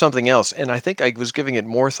put out something else, and I think I was giving it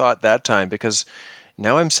more thought that time because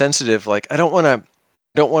now I'm sensitive. Like I don't want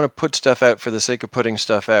to put stuff out for the sake of putting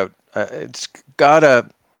stuff out. It's gotta,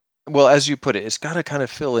 well, as you put it, it's gotta kind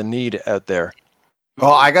of fill a need out there.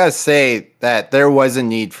 Well, I gotta say that there was a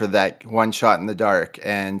need for that one shot in the dark,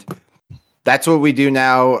 and that's what we do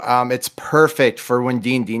now. It's perfect for when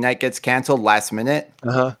D&D night gets canceled last minute,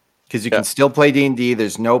 because you can still play D&D.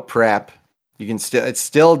 There's no prep. It's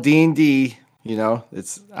still D&D.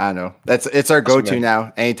 It's I don't know. It's our go-to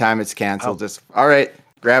now. Anytime it's canceled, just all right,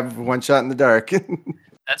 grab one shot in the dark.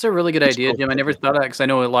 That's a really good idea, Jim. I never thought of that because I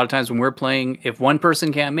know a lot of times when we're playing, if one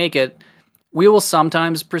person can't make it, we will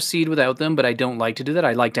sometimes proceed without them, but I don't like to do that.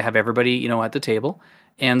 I like to have everybody, at the table.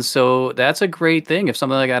 And so that's a great thing. If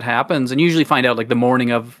something like that happens, and usually find out like the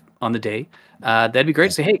morning on the day, that'd be great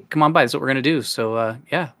to say, hey, come on by. That's what we're going to do. So,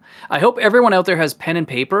 yeah. I hope everyone out there has pen and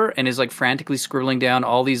paper and is like frantically scribbling down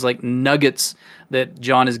all these like nuggets that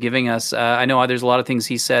John is giving us. I know there's a lot of things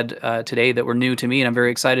he said today that were new to me, and I'm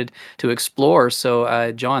very excited to explore.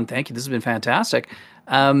 So, John, thank you. This has been fantastic.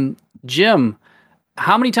 Jim,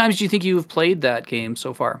 how many times do you think you've played that game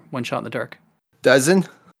so far? One Shot in the Dark. Dozen.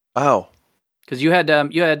 Wow. Because you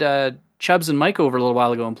had Chubbs and Mike over a little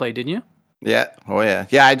while ago and played, didn't you? Yeah. Oh yeah.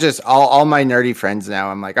 Yeah. I just all my nerdy friends now.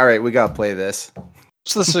 I'm like, all right, we gotta play this.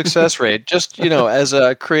 What's the success rate? Just as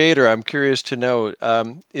a creator, I'm curious to know.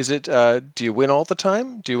 Is it? Do you win all the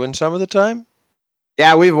time? Do you win some of the time?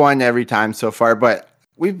 Yeah, we've won every time so far, but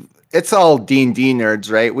it's all D&D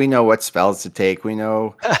nerds, right? We know what spells to take. We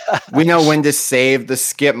know when to save the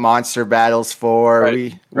skip monster battles for.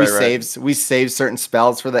 Right. We save certain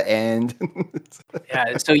spells for the end.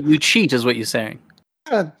 Yeah, so you cheat is what you're saying.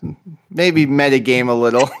 Maybe metagame a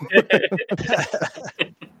little.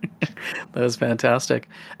 That was fantastic.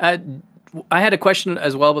 I had a question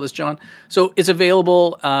as well about this, John. So it's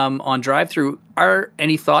available on drive-through. Are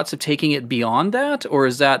any thoughts of taking it beyond that, or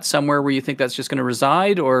is that somewhere where you think that's just going to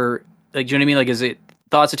reside, or like, do you know what I mean? Like, is it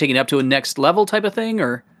thoughts of taking it up to a next level type of thing,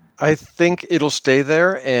 or? I think it'll stay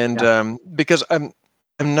there, and because I'm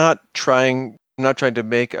not trying to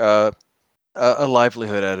make a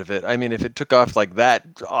livelihood out of it. I mean, if it took off like that,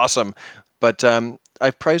 awesome. But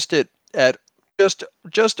I've priced it at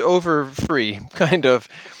just over free, kind of.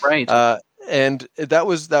 Right. And that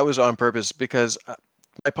was on purpose because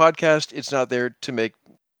my podcast, it's not there to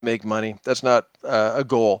make money. That's not a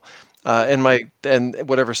goal. And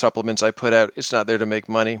whatever supplements I put out, it's not there to make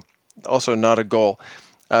money. Also not a goal.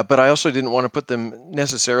 But I also didn't want to put them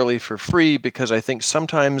necessarily for free because I think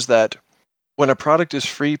sometimes that when a product is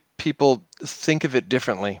free, people think of it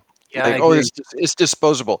differently. Yeah, like, it's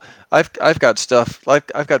disposable. I've got stuff like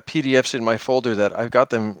I've got PDFs in my folder that I've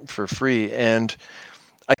got them for free, and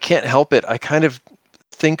I can't help it. I kind of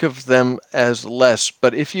think of them as less.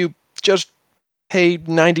 But if you just pay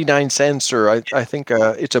 99 cents, or I think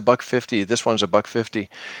it's $1.50. This one's $1.50.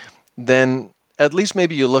 Then at least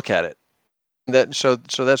maybe you look at it. So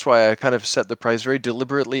that's why I kind of set the price very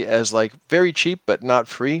deliberately as like very cheap but not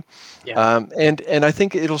free. Yeah. And I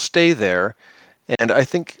think it'll stay there. And I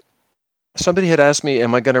think somebody had asked me,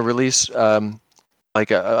 am I going to release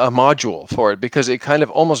like a module for it, because it kind of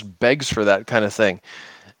almost begs for that kind of thing.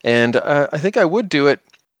 And I think I would do it.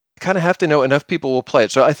 Kind of have to know enough people will play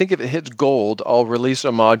it. So I think if it hits gold, I'll release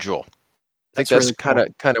a module. I think that's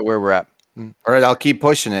really kind of where we're at. All right, I'll keep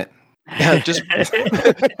pushing it. Yeah, just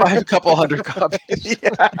buy a couple hundred copies.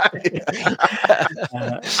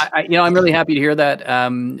 I'm really happy to hear that.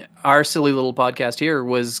 Our silly little podcast here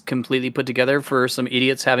was completely put together for some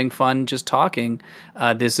idiots having fun just talking.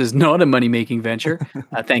 This is not a money-making venture,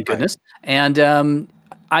 thank goodness. And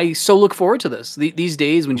I so look forward to this. These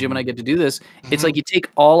days when Jim and I get to do this, it's like you take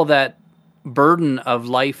all of that burden of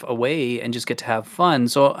life away and just get to have fun.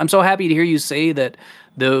 So I'm so happy to hear you say that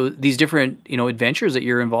these different adventures that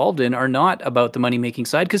you're involved in are not about the money making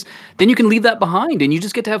side, because then you can leave that behind and you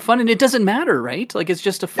just get to have fun, and it doesn't matter, right? Like it's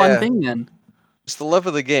just a fun thing then. It's the love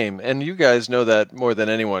of the game, and you guys know that more than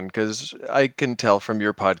anyone, because I can tell from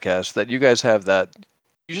your podcast that you guys have that.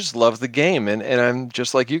 You just love the game, and I'm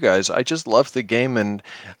just like you guys. I just love the game, and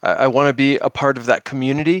I want to be a part of that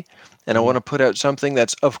community, and I want to put out something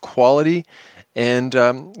that's of quality. And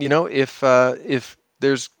if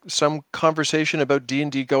there's some conversation about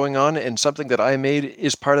D&D going on, and something that I made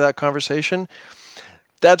is part of that conversation,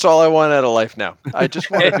 that's all I want out of life now. I just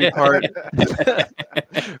want to be part,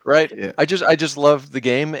 right? Yeah. I just love the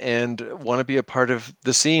game and want to be a part of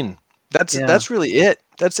the scene. That's really it.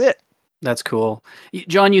 That's it. That's cool.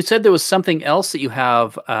 John, you said there was something else that you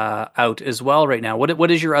have out as well right now.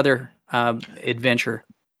 What is your other adventure?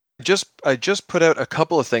 I just put out a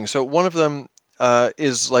couple of things. So one of them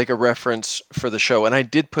is like a reference for the show, and I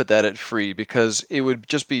did put that at free because it would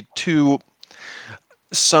just be too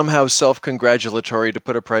somehow self-congratulatory to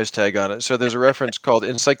put a price tag on it. So there's a reference called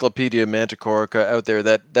Encyclopedia Manticore out there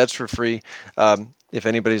that's for free. If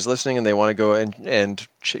anybody's listening and they want to go and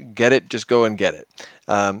get it, just go and get it.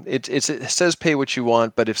 It says pay what you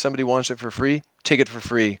want, but if somebody wants it for free, take it for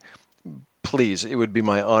free. Please, it would be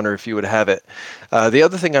my honor if you would have it. The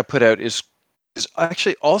other thing I put out is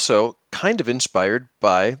actually also kind of inspired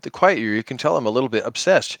by The Quiet Year. You can tell I'm a little bit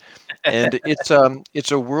obsessed, and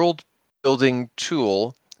it's a world building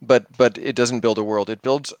tool, but it doesn't build a world. It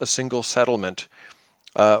builds a single settlement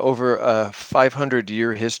over a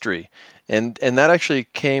 500-year history. And that actually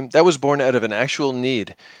that was born out of an actual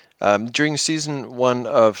need. During season 1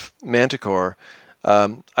 of Manticore,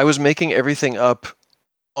 I was making everything up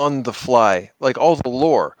on the fly, like all the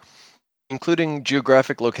lore, including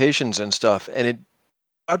geographic locations and stuff. And it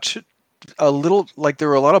got a little, like there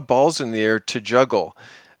were a lot of balls in the air to juggle.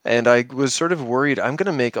 And I was sort of worried I'm going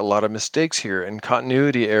to make a lot of mistakes here and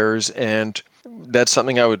continuity errors, and that's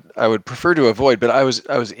something I would prefer to avoid. But I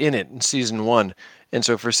was in it in season 1. And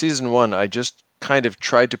so for season 1, I just kind of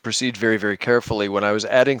tried to proceed very, very carefully when I was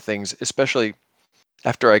adding things, especially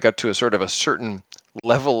after I got to a certain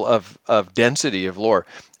level of density of lore.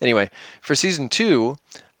 Anyway, for season 2,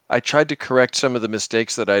 I tried to correct some of the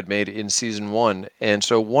mistakes that I'd made in season 1. And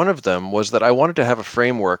so one of them was that I wanted to have a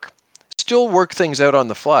framework, still work things out on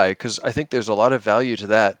the fly, because I think there's a lot of value to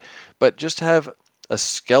that, but just have a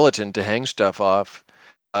skeleton to hang stuff off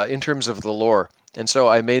in terms of the lore. And so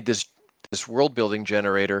I made this world building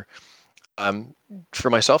generator for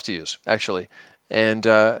myself to use, actually, and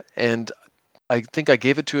I think I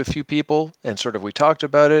gave it to a few people, and we talked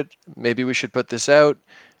about it. Maybe we should put this out.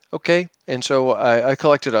 Okay, and so I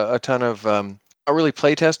collected a ton of not really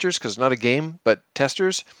play testers, because it's not a game, but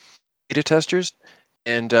testers, beta testers,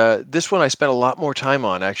 and this one I spent a lot more time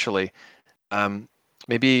on, actually.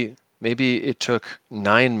 Maybe it took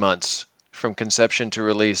 9 months from conception to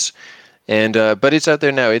release. And but it's out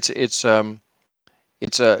there now. It's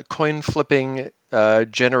a coin flipping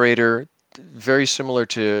generator, very similar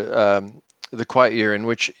to The Quiet Year, in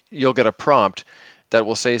which you'll get a prompt that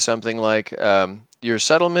will say something like, "Your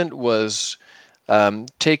settlement was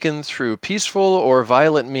taken through peaceful or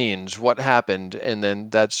violent means. What happened?" And then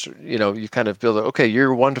that's you kind of build it. Okay,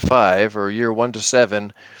 year 1 to 5 or year 1 to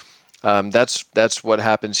 7. That's what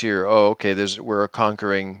happens here. Oh, okay, we're a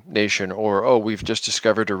conquering nation, or we've just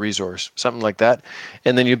discovered a resource, something like that.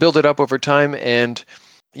 And then you build it up over time, and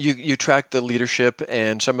you track the leadership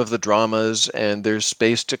and some of the dramas, and there's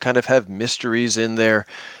space to kind of have mysteries in there.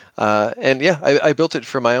 And yeah, I built it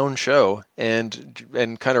for my own show,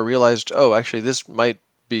 and kind of realized, oh, actually, this might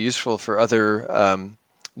be useful for other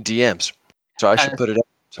DMs. So I should put it up.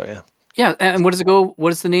 So yeah. Yeah, and what does it go?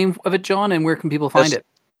 What is the name of it, John? And where can people find it?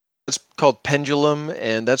 It's called Pendulum,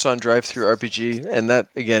 and that's on Drive-Thru RPG. And that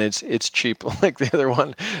again, it's cheap, like the other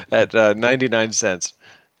one, at 99 cents.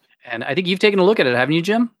 And I think you've taken a look at it, haven't you,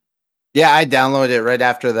 Jim? Yeah, I downloaded it right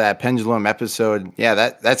after that Pendulum episode. Yeah,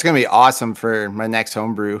 that's gonna be awesome for my next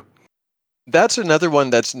homebrew. That's another one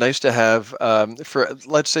that's nice to have for,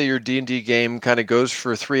 let's say your D&D game kind of goes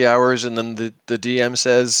for 3 hours, and then the DM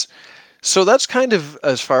says, so that's kind of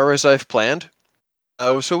as far as I've planned.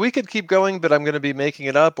 So we could keep going, but I'm going to be making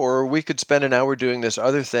it up, or we could spend an hour doing this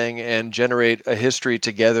other thing and generate a history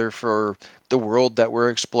together for the world that we're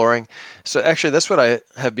exploring. So actually, that's what I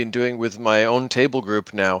have been doing with my own table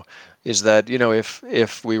group now, is that,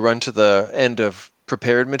 if we run to the end of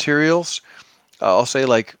prepared materials, I'll say,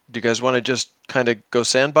 like, do you guys want to just kind of go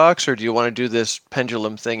sandbox, or do you want to do this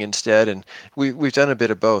pendulum thing instead? And we've done a bit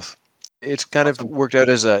of both. It's kind of worked out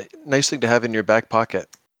as a nice thing to have in your back pocket.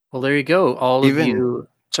 Well, there you go. All of you.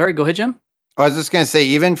 Sorry, go ahead, Jim. I was just gonna say,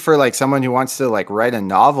 even for like someone who wants to like write a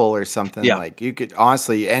novel or something, Yeah. like you could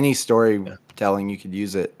honestly any storytelling you could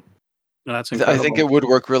use it. No, that's incredible. I think it would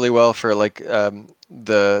work really well for like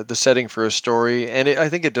the setting for a story, and I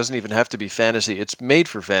think it doesn't even have to be fantasy. It's made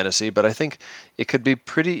for fantasy, but I think it could be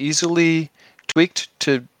pretty easily tweaked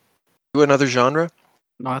to do another genre.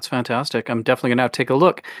 No, that's fantastic. I'm definitely going to take a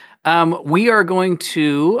look. We are going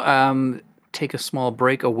to take a small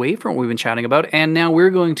break away from what we've been chatting about, and now we're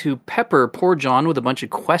going to pepper poor John with a bunch of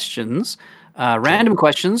questions, random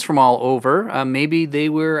questions from all over. Maybe they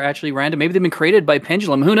were actually random. Maybe they've been created by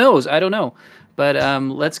Pendulum. Who knows? I don't know. But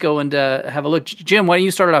let's go and have a look. Jim, why don't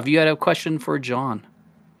you start it off? You had a question for John.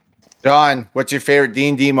 John, what's your favorite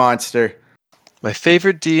D&D monster? My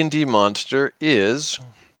favorite D&D monster is...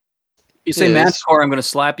 You say Manticore, I'm going to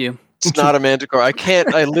slap you. It's not a Manticore. I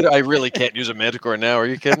can't. I really can't use a Manticore now. Are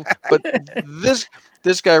you kidding? But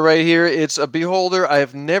this guy right here, it's a Beholder. I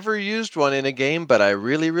have never used one in a game, but I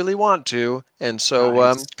really, really want to. And so,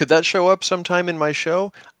 Nice. Could that show up sometime in my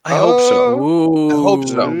show? I hope so. Ooh. I hope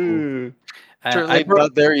so. Certainly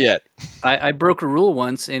not there yet. I broke a rule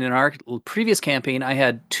once, and in our previous campaign, I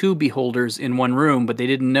had 2 Beholders in one room, but they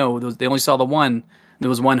didn't know. They only saw the one. There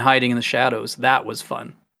was one hiding in the shadows. That was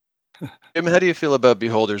fun. Jim, how do you feel about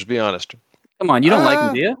Beholders? Be honest. Come on, you don't like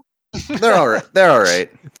them, do you? They're all right. They're all right.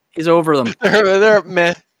 He's over them. They're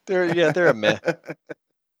meh. They're a meh.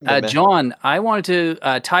 John, I wanted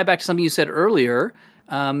to tie back to something you said earlier.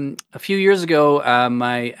 A few years ago,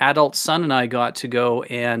 my adult son and I got to go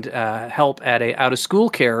and help at a out-of-school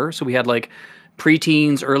care. So we had like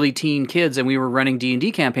preteens, early teen kids, and we were running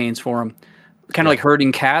D&D campaigns for them. Kind of like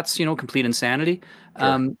herding cats, complete insanity.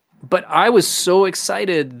 Sure. But I was so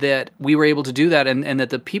excited that we were able to do that, and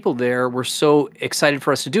that the people there were so excited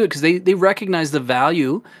for us to do it, because they recognize the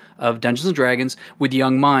value of Dungeons and Dragons with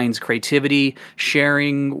young minds, creativity,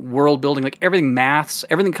 sharing, world building, like everything, maths,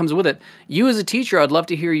 everything comes with it. You as a teacher, I'd love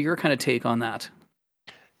to hear your kind of take on that.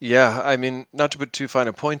 Yeah, I mean, not to put too fine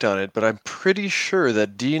a point on it, but I'm pretty sure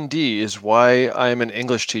that D&D is why I'm an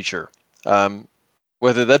English teacher.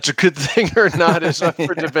 Whether that's a good thing or not is up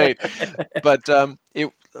for debate. But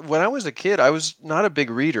when I was a kid, I was not a big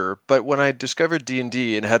reader, but when I discovered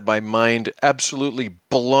D&D and had my mind absolutely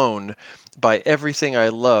blown by everything I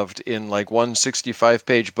loved in like one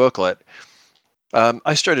 65-page booklet,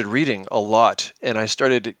 I started reading a lot, and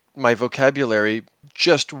my vocabulary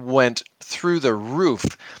just went through the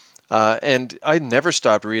roof. And I never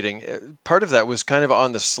stopped reading. Part of that was kind of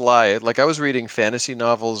on the sly. Like, I was reading fantasy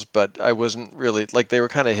novels, but I wasn't really, like, they were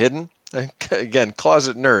kind of hidden. Again,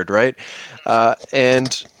 closet nerd, right?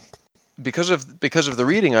 And because of the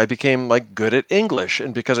reading, I became like good at English.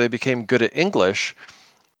 And because I became good at English,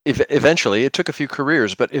 eventually, it took a few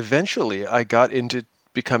careers, but eventually I got into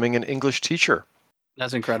becoming an English teacher.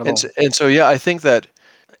 That's incredible. And so, yeah, I think that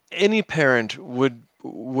any parent would,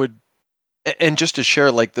 and just to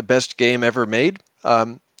share like the best game ever made,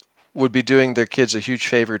 would be doing their kids a huge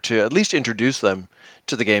favor to at least introduce them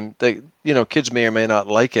to the game. Kids may or may not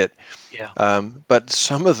like it, but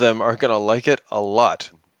some of them are going to like it a lot.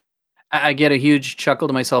 I get a huge chuckle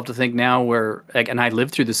to myself to think now and I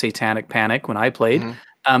lived through the Satanic Panic when I played,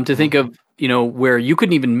 to think of, where you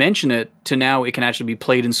couldn't even mention it to now it can actually be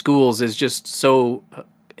played in schools is just so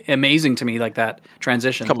amazing to me, like that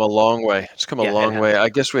transition. It's come a long way. Way. I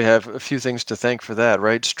guess we have a few things to thank for that,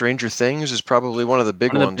 right? Stranger Things is probably one of the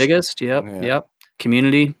big ones. One of the biggest, yep.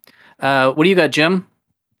 Community. What do you got, Jim?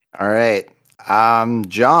 All right.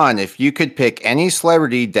 John, if you could pick any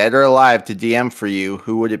celebrity, dead or alive, to DM for you,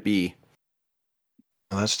 who would it be?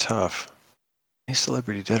 Well, that's tough. Any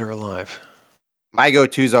celebrity, dead or alive? My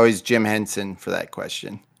go-to is always Jim Henson for that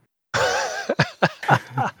question.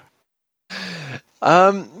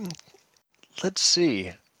 Let's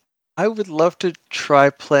see. I would love to try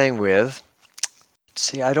playing with. Let's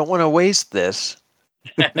see, I don't want to waste this.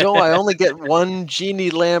 No, I only get one genie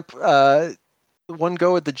lamp. One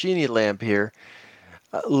go at the genie lamp here.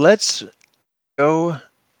 Let's go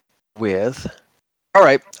with. All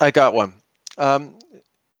right, I got one.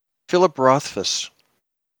 Phillip Rothfuss.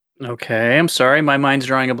 Okay, I'm sorry, my mind's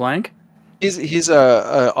drawing a blank. He's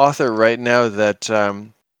a author right now that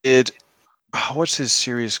what's his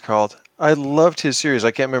series called? I loved his series.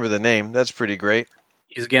 I can't remember the name. That's pretty great.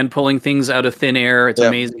 He's again pulling things out of thin air. It's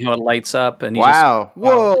amazing how it lights up. And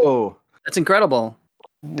Whoa! That's incredible.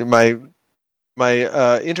 My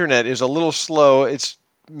internet is a little slow. It's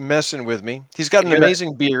messing with me. He's got an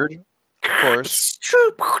amazing beard, of course.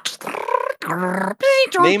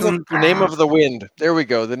 Name of the Wind. There we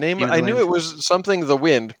go. The name. I knew it was something. The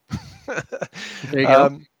Wind. There you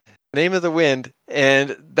go. Name of the Wind,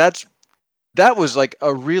 and that was like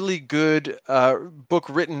a really good book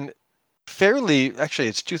written. Actually,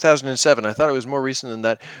 it's 2007. I thought it was more recent than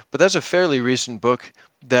that, but that's a fairly recent book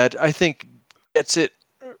that I think gets it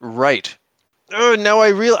right. Oh, now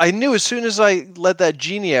I knew as soon as I let that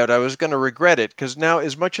genie out, I was going to regret it, because now,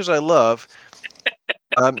 as much as I love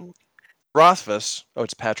Rothfuss,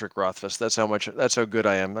 it's Patrick Rothfuss. That's how good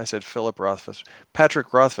I am. I said Phillip Rothfuss.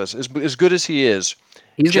 Patrick Rothfuss, as good as he is.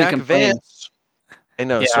 He's Jack Vance. I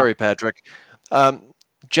know. Yeah. Sorry, Patrick.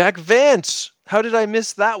 Jack Vance. How did I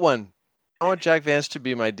miss that one? I want Jack Vance to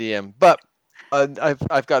be my DM, but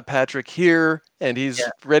I've got Patrick here, and he's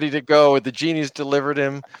ready to go. The genie's delivered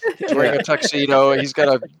him. He's wearing a tuxedo. He's got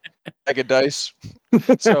a bag of dice.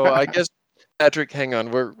 So I guess, Patrick, hang on.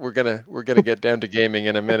 We're gonna get down to gaming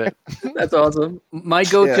in a minute. That's awesome. My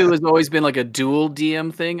go-to has always been like a dual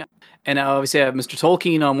DM thing, and I obviously have Mr.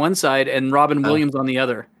 Tolkien on one side and Robin Williams on the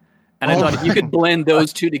other. And I thought if you could blend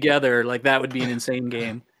those two together, like that would be an insane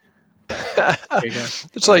game.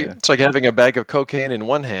 It's like having a bag of cocaine in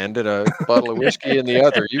one hand and a bottle of whiskey in the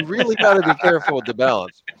other. You really got to be careful with the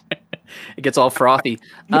balance. It gets all frothy.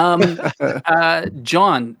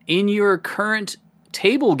 John, in your current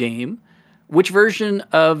table game, which version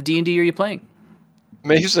of D&D are you playing?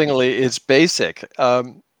 Amazingly, it's basic.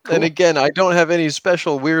 Cool. And again, I don't have any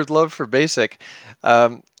special weird love for basic.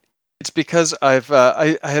 It's because I've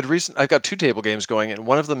got two table games going, and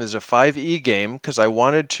one of them is a 5e game because I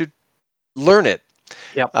wanted to learn it.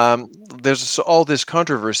 Yep. There's all this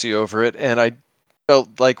controversy over it, and I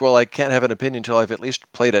felt like, well, I can't have an opinion until I've at least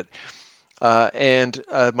played it. And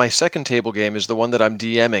my second table game is the one that I'm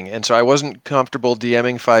DMing, and so I wasn't comfortable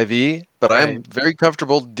DMing 5e, but right. I'm very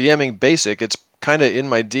comfortable DMing basic. It's kind of in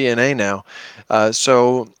my DNA now.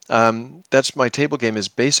 So that's my table game is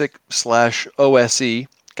basic / OSE.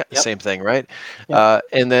 Same thing, right? Yep.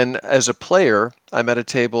 And then as a player, I'm at a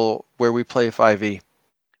table where we play 5e.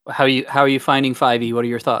 How are you finding 5e? What are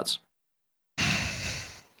your thoughts?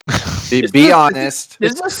 Be honest.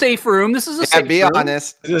 This is a safe room. This is a safe room.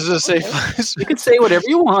 Honest. This is a safe place. You can say whatever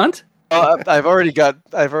you want. I've already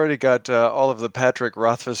got all of the Patrick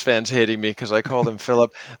Rothfuss fans hating me because I called him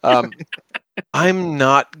Phillip. I'm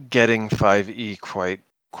not getting 5e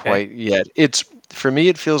quite yet. It's, for me,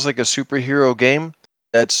 it feels like a superhero game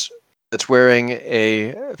that's wearing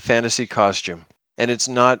a fantasy costume, and it's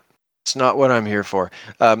not what I'm here for.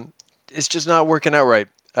 It's just not working out right.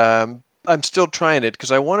 I'm still trying it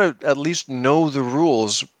because I want to at least know the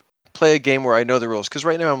rules, play a game where I know the rules. Because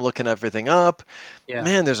right now I'm looking everything up. Yeah.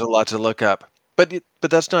 Man, there's a lot to look up. But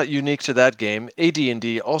that's not unique to that game.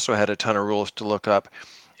 AD&D also had a ton of rules to look up.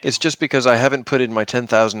 It's just because I haven't put in my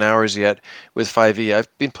 10,000 hours yet with 5e.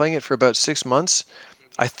 I've been playing it for about 6 months.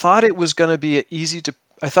 I thought it was going to be the easy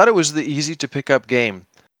to pick up game.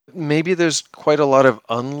 Maybe there's quite a lot of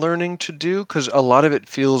unlearning to do because a lot of it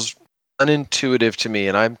feels unintuitive to me,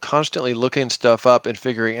 and I'm constantly looking stuff up and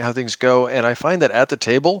figuring out how things go. And I find that at the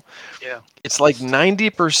table, it's like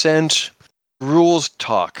 90% rules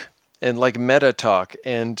talk and like meta talk,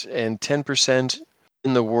 and 10%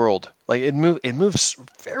 in the world. Like it moves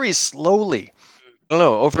very slowly. I don't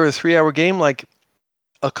know. Over a 3-hour game, like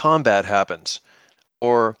a combat happens,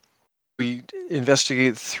 or we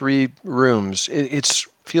investigate 3 rooms. It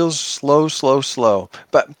feels slow.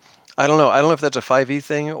 But I don't know. I don't know if that's a 5e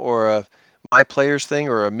thing or a my players thing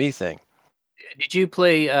or a me thing. Did you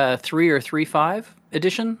play 3 or 3.5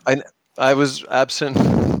 edition? I was absent.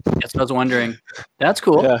 Yes, I was wondering. That's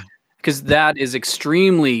cool. Yeah. Because that is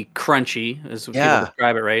extremely crunchy, as people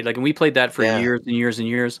describe it, right? Like, and we played that for years and years and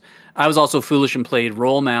years. I was also foolish and played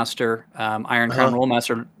Rollmaster, Iron Crown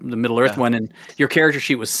Rollmaster, the Middle Earth one, and your character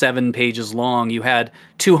sheet was 7 pages long. You had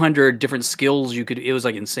 200 different skills it was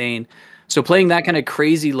like insane. So playing that kind of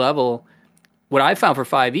crazy level, what I found for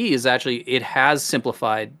 5e is actually it has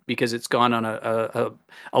simplified because it's gone on a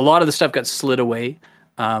lot of the stuff got slid away.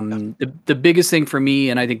 The biggest thing for me,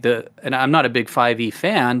 and I think and I'm not a big 5e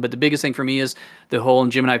fan, but the biggest thing for me is the whole,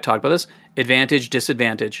 and Jim and I have talked about this, advantage,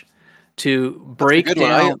 disadvantage. To break That's a good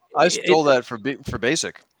down. one. I stole that for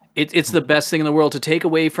basic. It's the best thing in the world to take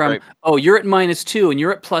away from, Right. oh, you're at -2 and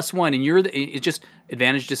you're at +1 and it's just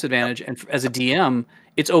advantage, disadvantage. And as a DM,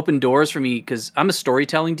 it's open doors for me because I'm a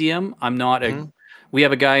storytelling DM. I'm not we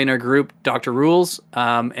have a guy in our group, Dr. Rules.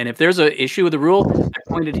 And if there's an issue with the rule, I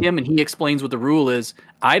point at him and he explains what the rule is.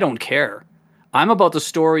 I don't care. I'm about the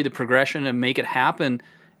story, the progression, and make it happen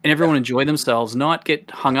and everyone enjoy themselves, not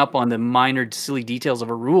get hung up on the minor silly details of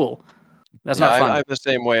a rule. That's not fun. I'm the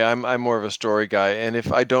same way. I'm more of a story guy, and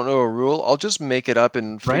if I don't know a rule, I'll just make it up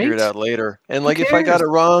and figure it out later. And like if I got it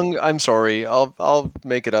wrong, I'm sorry. I'll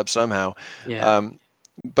make it up somehow. Yeah.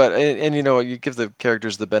 But you give the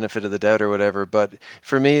characters the benefit of the doubt or whatever. But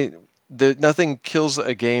for me, nothing kills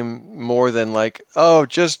a game more than like, oh,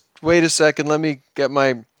 just wait a second, let me get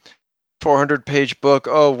my 400-page book.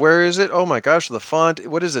 Oh, where is it? Oh my gosh, the font.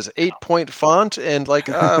 What is this? 8-point font? And like,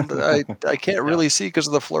 I can't really see because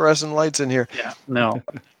of the fluorescent lights in here. Yeah, no.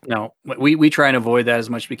 We try and avoid that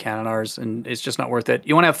as much as we can on ours, and it's just not worth it.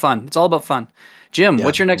 You want to have fun. It's all about fun. Jim,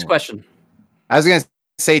 what's your next question? I was gonna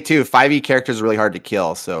say too, 5e characters are really hard to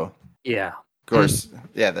kill. So yeah, of course,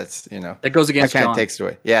 that's that goes against. That kind of takes it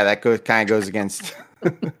away. Yeah, that kind of goes against.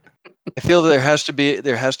 I feel there has to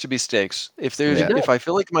be stakes. If I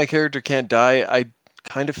feel like my character can't die, I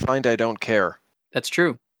kind of find I don't care. That's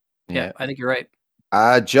true. Yeah, I think you're right.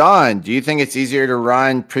 John, do you think it's easier to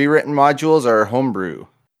run pre-written modules or homebrew?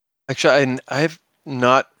 Actually, I've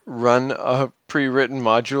not run a pre-written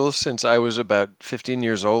module since I was about 15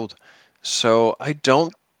 years old, so I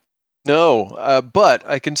don't know. But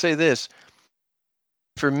I can say this: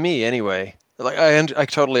 for me, anyway, like I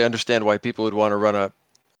totally understand why people would want to run a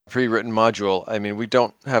pre-written module. I mean, we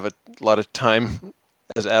don't have a lot of time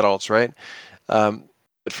as adults, right?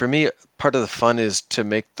 But for me, part of the fun is to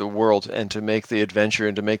make the world and to make the adventure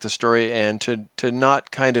and to make the story and to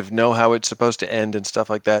not kind of know how it's supposed to end and stuff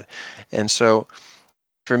like that. And so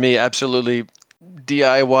for me, absolutely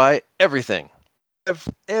DIY everything.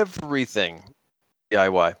 Everything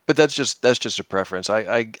DIY. But that's just a preference.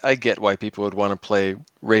 I get why people would want to play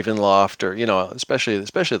Ravenloft or,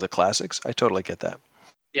 especially the classics. I totally get that.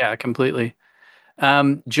 Yeah, completely.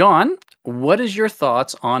 John, what is your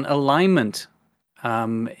thoughts on alignment?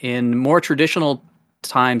 In more traditional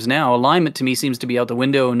times now, alignment to me seems to be out the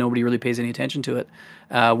window and nobody really pays any attention to it.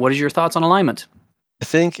 What is your thoughts on alignment? I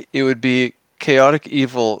think it would be chaotic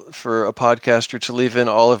evil for a podcaster to leave in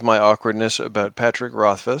all of my awkwardness about Patrick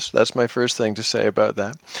Rothfuss. That's my first thing to say about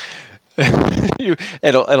that.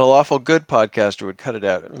 And a lawful good podcaster would cut it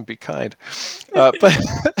out and be kind.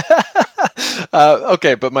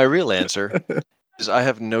 Okay, but my real answer is I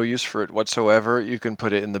have no use for it whatsoever. You can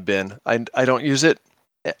put it in the bin. I don't use it.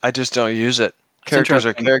 I just don't use it. Characters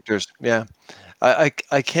are characters. Yeah.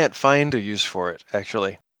 I can't find a use for it,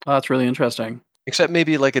 actually. Oh, that's really interesting. Except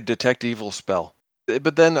maybe like a detect evil spell.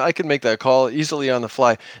 But then I can make that call easily on the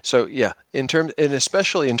fly. So yeah,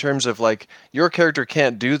 especially in terms of like your character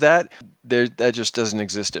can't do that, that just doesn't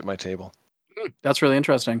exist at my table. That's really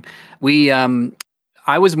interesting.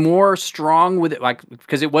 I was more strong with it, like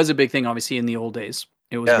because it was a big thing, obviously, in the old days.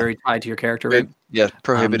 It was very tied to your character, right? Yeah,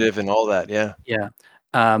 prohibitive and all that. Yeah. Yeah.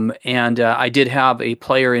 And I did have a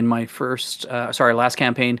player in my last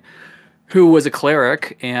campaign who was a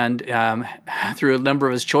cleric and through a number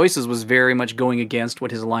of his choices was very much going against what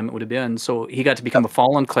his alignment would have been. So he got to become a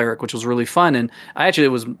fallen cleric, which was really fun. And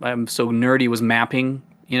I'm so nerdy, was mapping,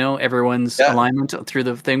 everyone's alignment through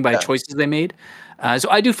the thing by choices they made. So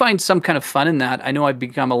I do find some kind of fun in that. I know I've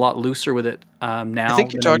become a lot looser with it now. I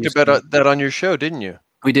think you talked about that on your show, didn't you?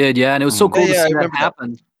 We did, yeah, and it was so cool to see that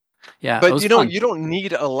happen. Yeah, but you don't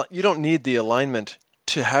need the alignment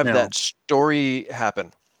to have that story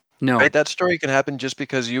happen. No, right? That story can happen just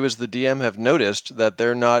because you, as the DM, have noticed that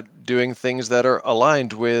they're not doing things that are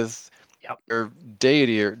aligned with your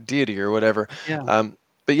deity or whatever. Yeah.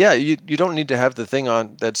 But yeah, you don't need to have the thing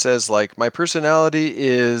on that says like my personality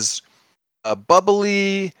is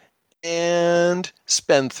bubbly and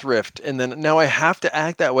spendthrift, and then now I have to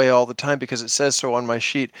act that way all the time because it says so on my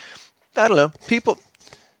sheet. I don't know. People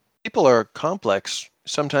are complex.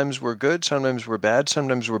 Sometimes we're good, sometimes we're bad,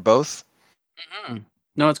 sometimes we're both. Mm-hmm.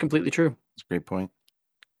 No, it's completely true. That's a great point.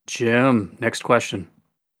 Jim, next question.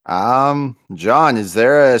 John, is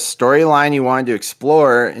there a storyline you wanted to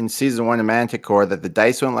explore in season 1 of Manticore that the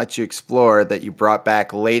dice won't let you explore that you brought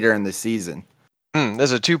back later in the season?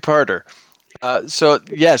 There's a two-parter. So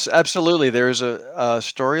yes, absolutely. There is a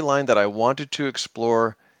storyline that I wanted to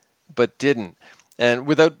explore, but didn't, and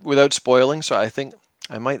without spoiling. So I think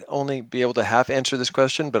I might only be able to half answer this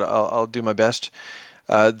question, but I'll do my best.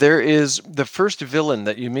 There is the first villain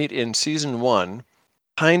that you meet in season 1,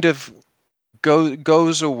 kind of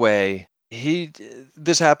goes away.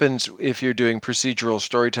 This happens if you're doing procedural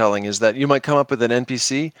storytelling, is that you might come up with an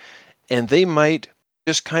NPC, and they might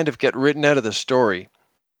just kind of get written out of the story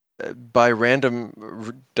by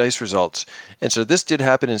random dice results. And so this did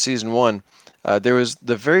happen in season 1. There was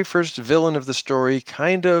the very first villain of the story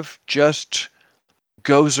kind of just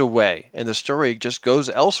goes away, and the story just goes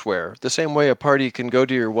elsewhere. The same way a party can go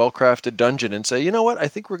to your well-crafted dungeon and say, you know what, I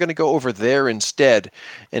think we're going to go over there instead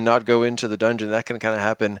and not go into the dungeon. That can kind of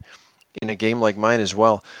happen in a game like mine as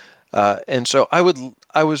well. And so I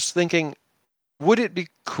was thinking, would it be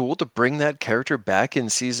cool to bring that character back in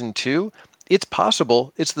season 2? It's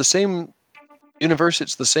possible. It's the same universe.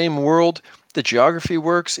 It's the same world. The geography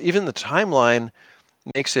works. Even the timeline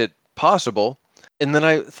makes it possible. And then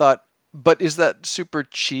I thought, but is that super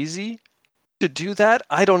cheesy to do that?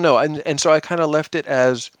 I don't know. And so I kind of left it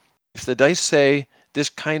as, if the dice say this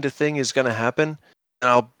kind of thing is going to happen,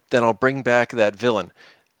 then I'll bring back that villain,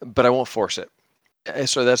 but I won't force it.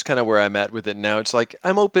 So that's kind of where I'm at with it now. It's like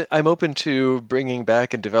I'm open to bringing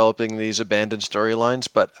back and developing these abandoned storylines,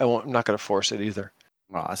 but I'm not going to force it either.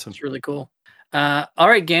 Awesome. It's really cool. All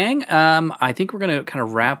right, gang. I think we're going to kind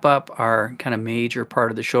of wrap up our kind of major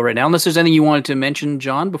part of the show right now. Unless there's anything you wanted to mention,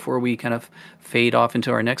 John, before we kind of fade off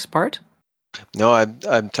into our next part. No,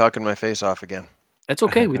 I'm talking my face off again. That's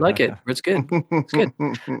okay. We like it. It's good. It's good.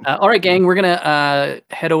 All right, gang. We're going to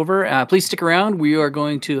head over. Please stick around. We are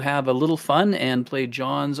going to have a little fun and play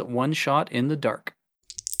John's One Shot in the Dark.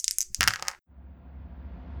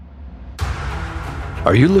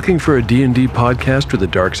 Are you looking for a D&D podcast with a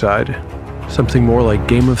dark side? Something more like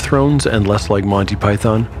Game of Thrones and less like Monty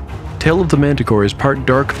Python? Tale of the Manticore is part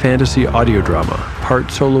dark fantasy audio drama, part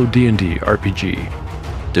solo D&D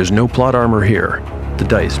RPG. There's no plot armor here. The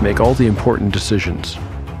dice make all the important decisions.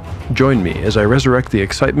 Join me as I resurrect the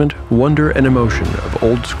excitement, wonder, and emotion of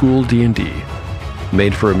old school D&D.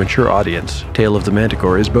 Made for a mature audience, Tale of the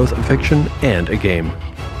Manticore is both a fiction and a game.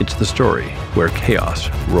 It's the story where chaos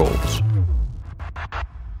rolls.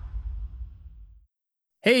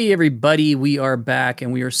 Hey everybody, we are back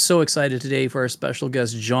and we are so excited today for our special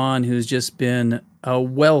guest John, who's just been a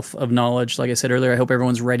wealth of knowledge. Like I said earlier, I hope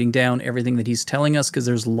everyone's writing down everything that he's telling us because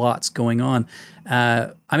there's lots going on.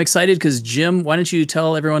 I'm excited because Jim, why don't you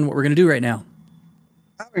tell everyone what we're going to do right now?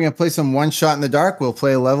 We're going to play some One Shot in the Dark. We'll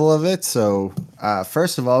play a level of it. So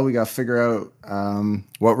first of all, we got to figure out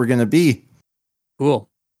what we're going to be. Cool.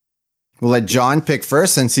 We'll let John pick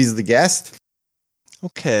first since he's the guest.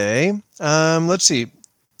 Okay. Let's see.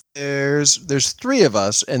 There's 3 of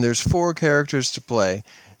us, and there's 4 characters to play.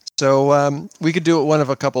 So we could do it one of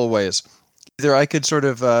a couple of ways. Either I could sort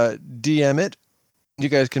of DM it. You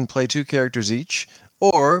guys can play 2 characters each,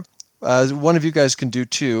 or one of you guys can do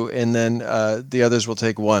 2, and then the others will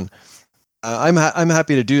take 1. I'm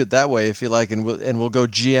happy to do it that way if you like, and we'll go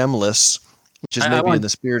GM-less, which is maybe in the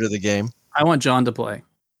spirit of the game. I want John to play.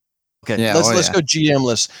 Okay, yeah, let's go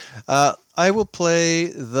GM-less. I will play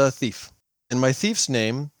the thief, and my thief's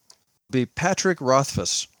name will be Patrick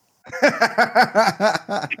Rothfuss.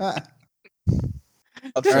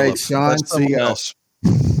 All right, Sean. So you got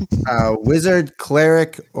wizard,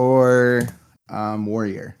 cleric, or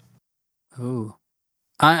warrior? Oh,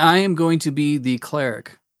 I am going to be the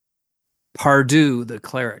cleric. Pardue, the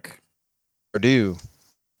cleric. Pardue.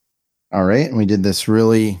 All right, and we did this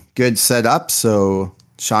really good setup, so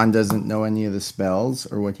Sean doesn't know any of the spells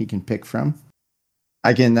or what he can pick from.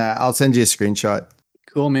 I'll send you a screenshot.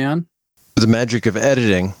 Cool, man. The magic of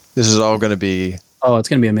editing. This is all going to be. Oh, it's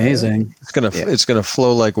going to be amazing. It's gonna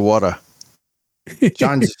flow like water.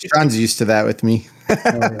 John's used to that with me.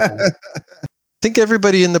 I think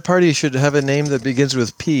everybody in the party should have a name that begins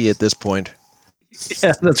with P at this point.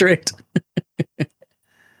 Yeah, that's right.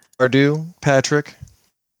 Pardue, Patrick.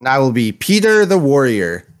 And I will be Peter the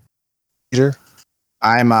warrior. Peter.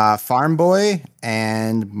 I'm a farm boy,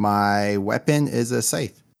 and my weapon is a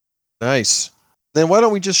scythe. Nice. Then why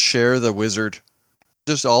don't we just share the wizard?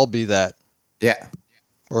 Just all be that. Yeah.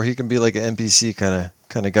 Or he can be like an NPC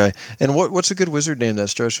kind of guy. And what's a good wizard name that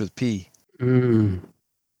starts with P?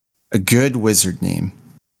 A good wizard name.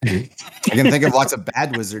 I can think of lots of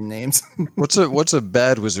bad wizard names. What's a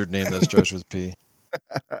bad wizard name that starts with P?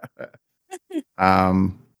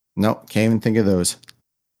 No, can't even think of those.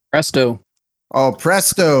 Presto. Oh,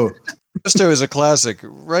 Presto. Presto is a classic,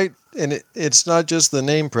 right it's not just the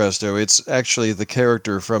name Presto. It's actually the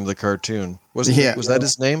character from the cartoon. Was that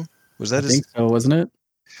his name? I think so, wasn't it?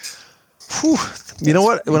 Whew. You know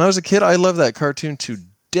what? When I was a kid, I loved that cartoon to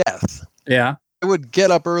death. Yeah. I would get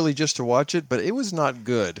up early just to watch it, but it was not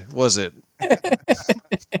good, was it?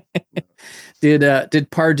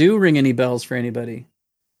 Did Pardue ring any bells for anybody?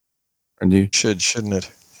 Pardue shouldn't it?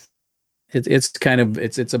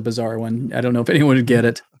 It's a bizarre one. I don't know if anyone would get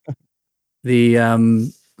it.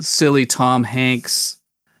 The silly Tom Hanks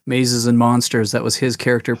Mazes and Monsters. That was his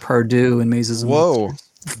character Pardue in Mazes and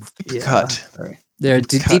Monsters. Yeah. Cut. There,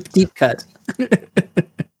 deep cut.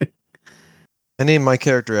 I named my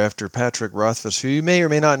character after Patrick Rothfuss, who you may or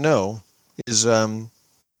may not know is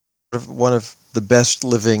one of the best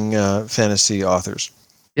living fantasy authors.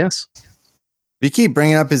 Yes. If you keep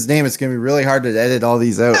bringing up his name, it's going to be really hard to edit all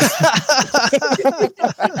these out.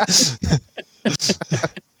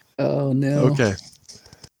 Oh, no. Okay.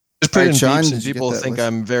 Just put in Sean, beeps and people think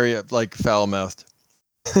I'm very foul-mouthed.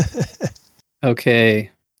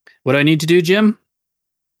 Okay. What do I need to do, Jim?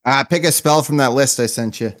 Pick a spell from that list I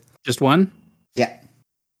sent you. Just one? Yeah.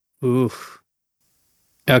 Oof.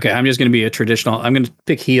 Okay, I'm just going to be a traditional. I'm going to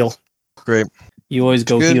pick heal. Great. You always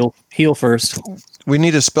go heal first. We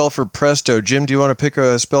need a spell for Presto. Jim, do you want to pick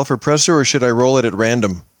a spell for Presto, or should I roll it at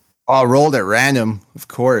random? I'll roll it at random, of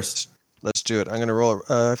course. Let's do it. I'm going to roll.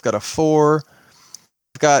 I've got a 4.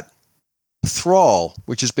 I've got Thrall,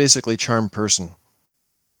 which is basically Charm Person.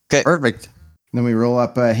 Okay. Perfect. Then we roll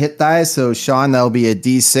up a hit die. So, Sean, that'll be a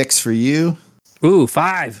D6 for you. Ooh,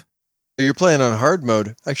 5. You're playing on hard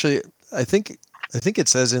mode. Actually, I think it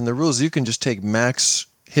says in the rules you can just take max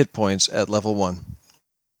hit points at level 1.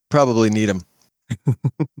 Probably need them.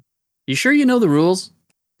 You sure you know the rules?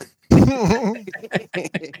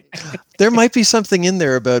 There might be something in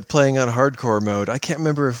there about playing on hardcore mode. I can't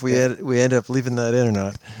remember if we end up leaving that in or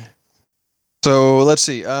not. So let's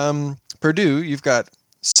see. Pardue, you've got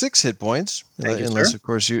 6 hit points, unless of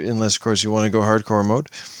course you want to go hardcore mode.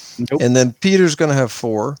 Nope. And then Peter's going to have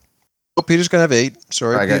 4. Oh, Peter's going to have 8.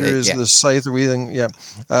 Sorry, Peter is the scythe wheeling. Yeah,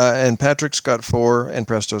 and Patrick's got 4, and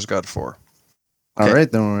Presto's got 4. Okay. All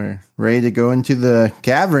right, then we're ready to go into the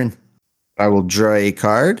cavern. I will draw a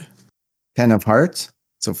card. 10 of hearts.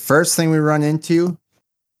 So first thing we run into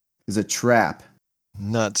is a trap.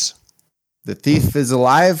 Nuts. The thief is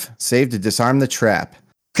alive. Save to disarm the trap.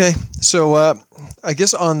 Okay, so I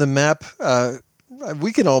guess on the map,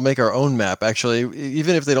 we can all make our own map, actually.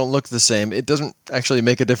 Even if they don't look the same, it doesn't actually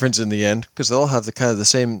make a difference in the end, because they'll have the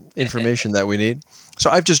same information that we need. So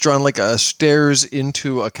I've just drawn like a stairs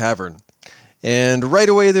into a cavern. And right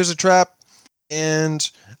away there's a trap, and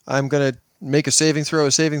I'm going to make a saving throw.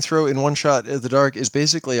 A saving throw in one shot at the dark is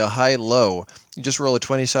basically a high-low. You just roll a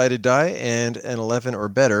 20-sided die and an 11 or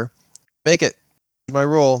better. Make it. My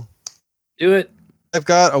roll. Do it. I've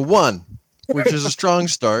got a 1, which is a strong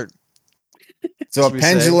start. So a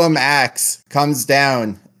pendulum axe comes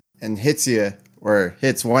down and hits you, or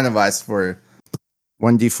hits one of us for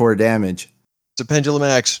 1d4 damage. It's a pendulum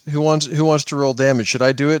axe. Who wants to roll damage? Should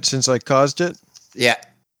I do it since I caused it? Yeah.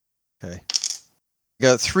 Okay.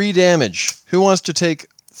 Got 3 damage. Who wants to take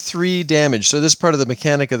 3 damage? So this part of the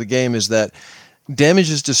mechanic of the game is that damage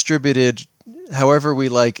is distributed however we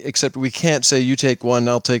like, except we can't say you take 1,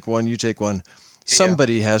 I'll take 1, you take 1.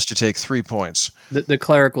 Somebody has to take 3 points. The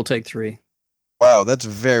cleric will take 3. Wow, that's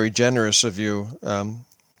very generous of you,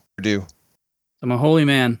 Pardue. I'm a holy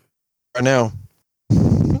man. Right now.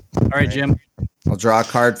 All right, Jim. I'll draw a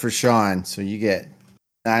card for Sean. So you get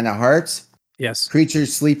 9 of hearts. Yes.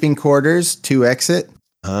 Creature's sleeping quarters, 2 exit.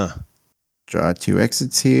 Huh. Draw 2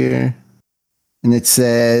 exits here. And it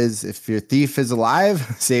says, if your thief is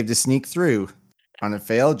alive, save to sneak through. On a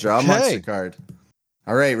fail, draw a monster card.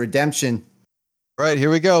 All right, redemption. All right,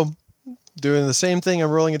 here we go. Doing the same thing.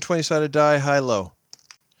 I'm rolling a 20-sided die, high-low.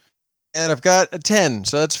 And I've got a 10,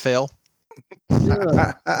 so that's fail.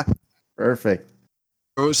 Perfect.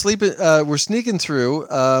 We're sneaking through,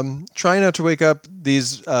 trying not to wake up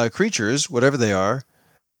these creatures, whatever they are.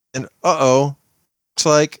 And looks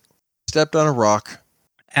like stepped on a rock.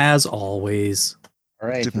 As always. All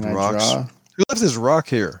right, stupid rocks. Who left this rock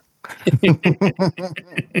here? We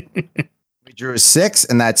drew a 6,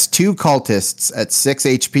 and that's 2 cultists at 6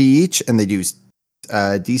 HP each, and they do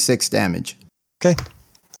D6 damage. Okay.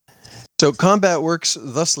 So combat works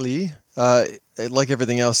thusly. Like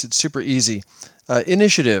everything else, it's super easy.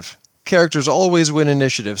 Initiative. Characters always win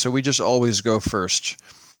initiative, so we just always go first.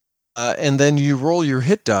 And then you roll your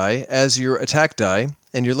hit die as your attack die,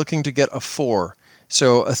 and you're looking to get a 4.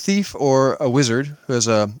 So a thief or a wizard who has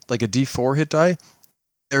a D4 hit die,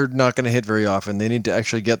 they're not going to hit very often. They need to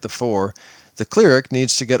actually get the 4. The cleric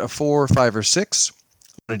needs to get a 4, 5, or 6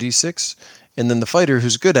 on a d6, and then the fighter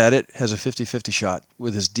who's good at it has a 50-50 shot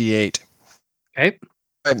with his d8. Okay.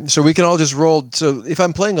 So we can all just roll. So if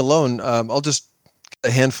I'm playing alone, I'll just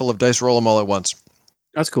get a handful of dice, roll them all at once.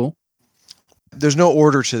 That's cool. There's no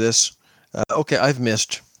order to this. Okay, I've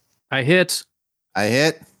missed. I hit I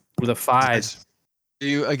hit. with a 5.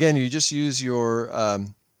 You just use your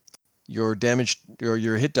damage or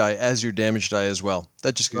your hit die as your damage die as well.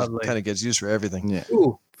 That just kind of gets used for everything. Yeah.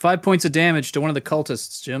 Ooh, 5 points of damage to one of the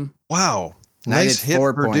cultists, Jim. Wow. And I Nice did hit,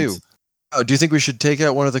 4 Pardue. points. Oh, do you think we should take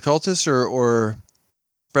out one of the cultists or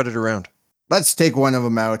spread it around? Let's take one of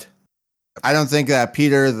them out. I don't think that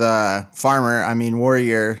Peter, the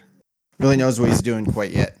warrior, really knows what he's doing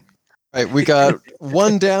quite yet. All right, we got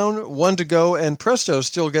one down, one to go, and Presto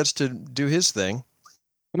still gets to do his thing.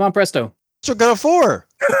 Come on, Presto. So got a 4.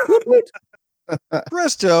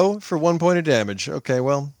 Presto for 1 point of damage. Okay,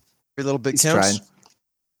 well, every little bit He's counts. trying.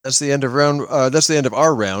 That's the end of round. That's the end of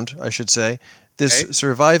our round, I should say. This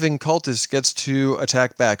surviving cultist gets to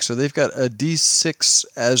attack back, so they've got a d6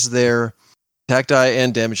 as their attack die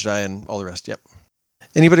and damage die and all the rest. Yep.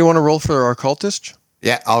 Anybody want to roll for our cultist?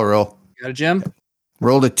 Yeah, I'll roll. Got a Jim?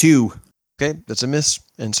 Rolled a 2. Okay, that's a miss,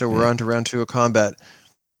 and so we're on to round 2 of combat.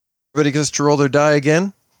 Everybody gets to roll their die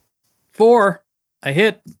again. 4. I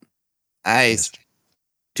hit. Nice.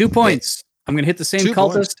 2 points. I'm going to hit the same 2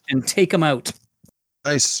 cultist points. and take him out.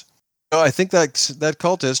 Nice. No, I think that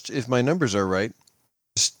cultist, if my numbers are right,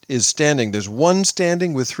 is standing. There's one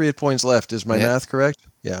standing with 3 hit points left. Is my math correct?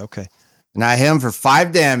 Yeah. Okay. And I hit him for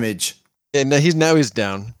 5 damage. And now he's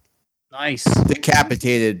down. Nice.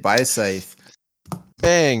 Decapitated by a scythe.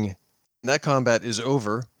 Bang. And that combat is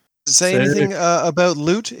over. Does it say anything about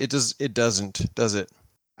loot? It doesn't, does it?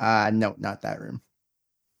 No, not that room.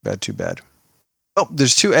 Too bad. Oh,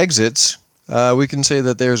 there's 2 exits. We can say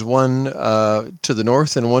that there's one to the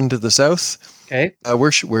north and one to the south. Okay.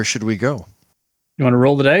 Where should we go? You want to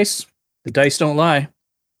roll the dice? The dice don't lie.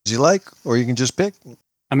 As you like, or you can just pick.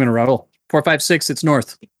 I'm going to roll. 4, 5, 6. It's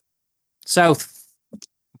north. South.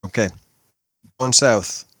 Okay. One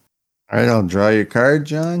south. All right, I'll draw your card,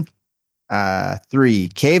 John. 3.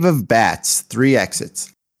 Cave of Bats. 3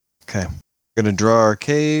 exits. Okay. We're going to draw our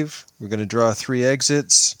cave. We're going to draw 3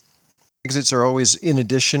 exits. Exits are always in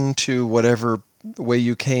addition to whatever way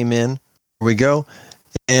you came in. Here we go.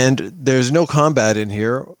 And there's no combat in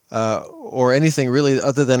here or anything really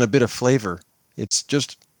other than a bit of flavor. It's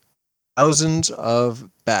just thousands of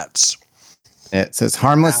bats. Yeah, it says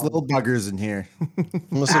harmless little buggers in here.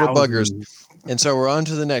 Harmless little buggers. And so we're on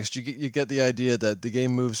to the next. You get the idea that the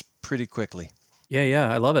game moves pretty quickly. Yeah.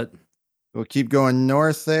 I love it. We'll keep going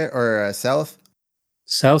north there or south.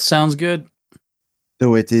 South sounds good.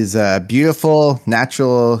 So it is a beautiful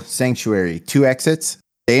natural sanctuary. 2 exits.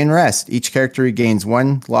 Stay and rest. Each character regains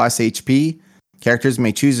 1 lost HP. Characters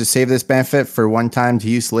may choose to save this benefit for 1 time to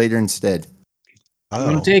use later instead. I'm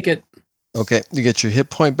going to take it. Okay, you get your hit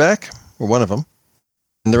point back, or one of them,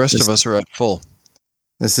 and the rest of us are at full.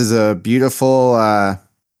 This is a beautiful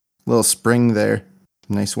little spring there.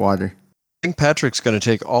 Nice water. I think Patrick's going to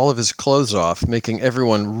take all of his clothes off, making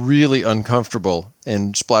everyone really uncomfortable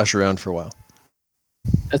and splash around for a while.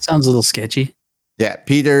 That sounds a little sketchy. Yeah,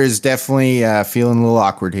 Peter is definitely feeling a little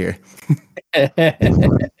awkward here.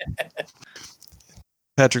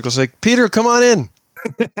 Patrick will say, "Peter, come on in.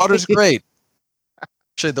 Water's great."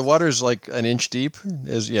 Actually, the water's like an inch deep.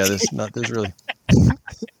 There's really.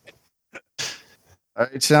 All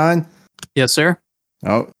right, Sean. Yes, sir.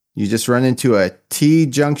 Oh, you just run into a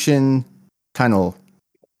T-junction tunnel.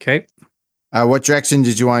 Okay. What direction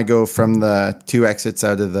did you want to go from the 2 exits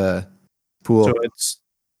out of the pool? So it's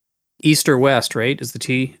east or west, right? Is the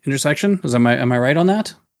T intersection? Am I right on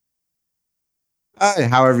that?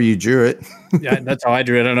 However you drew it. Yeah, that's how I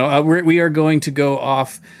drew it. I don't know. We are going to go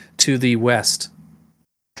off to the west.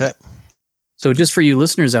 Okay. So just for you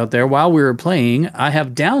listeners out there, while we were playing, I have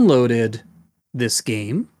downloaded this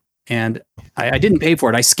game, and I didn't pay for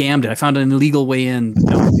it. I scammed it. I found an illegal way in.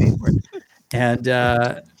 Don't pay for it. And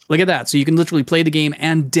look at that. So you can literally play the game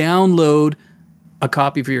and download a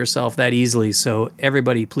copy for yourself that easily. So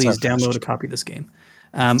everybody, please download a copy of this game.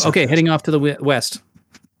 Okay, heading off to the west.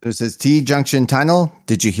 It says T-junction tunnel.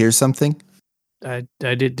 Did you hear something? I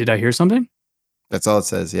did. Did I hear something? That's all it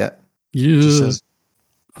says. Yeah. Yeah.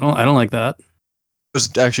 I don't like that. It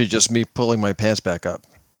was actually just me pulling my pants back up.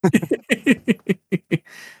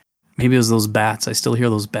 Maybe it was those bats. I still hear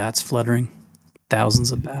those bats fluttering.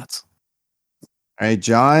 Thousands of bats. All right,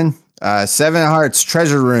 John. 7 hearts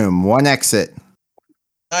treasure room. 1 exit.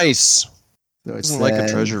 Nice. So Doesn't like a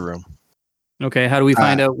treasure room. Okay, how do we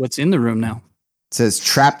find out what's in the room now? It says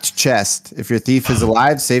trapped chest. If your thief is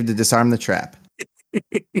alive, save to disarm the trap.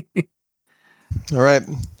 All right.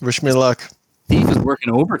 Wish me luck. Thief is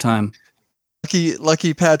working overtime.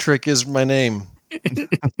 Lucky Patrick is my name.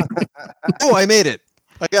 Oh, I made it.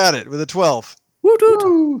 I got it with a 12. Woot woot.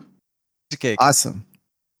 Woo. It's a cake. Awesome.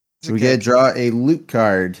 It's So a we get to cake. draw a loot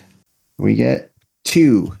card. We get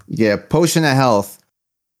 2. You get a potion of health.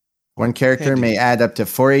 One character Handy. may add up to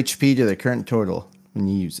 4 HP to the current total when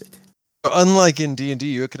you use it. Unlike in D&D,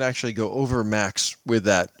 you could actually go over max with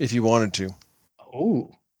that if you wanted to.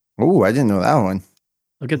 Oh, Oh, I didn't know that one.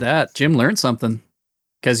 look at that. Jim learned something.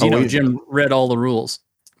 Because, Oh, we- Jim read all the rules.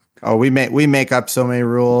 Oh, we make up so many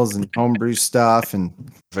rules and homebrew stuff. And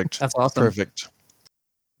Perfect. That's awesome. Perfect.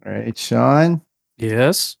 all right, Sean.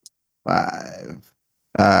 Yes.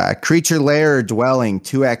 5. Creature lair or dwelling,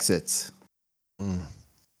 2 exits. Mm.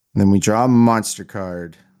 Then we draw a monster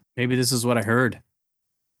card. Maybe this is what I heard.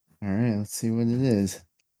 All right, let's see what it is.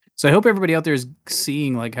 So I hope everybody out there is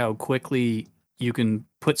seeing like how quickly you can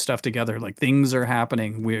put stuff together. Like things are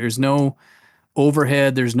happening. There's no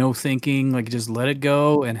overhead. There's no thinking. Like just let it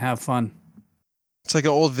go and have fun. It's like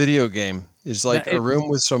an old video game. It's like Yeah, a room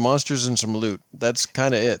with some monsters and some loot. That's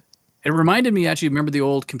kind of it. It reminded me actually. Remember the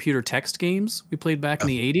old computer text games we played back in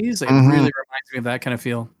the 80s? It Mhm. really reminds me of that kind of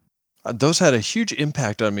feel. Those had a huge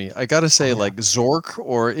impact on me. I got to say, like Zork,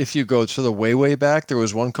 or if you go to the way back, there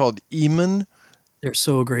was one called Eamon. They're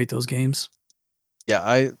so great, those games. Yeah,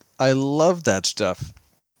 I love that stuff.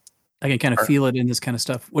 I can kind of feel it in this kind of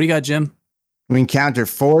stuff. What do you got, Jim? We encounter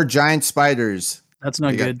 4 giant spiders. That's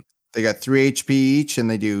not You got- good. They got 3 HP each, and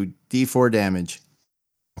they do D4 damage.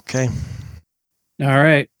 Okay. All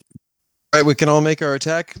right. All right, we can all make our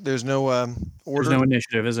attack. There's no There's order. no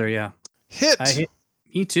initiative, is there? Yeah. Hit. I hit.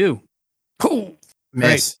 Me too. Cool.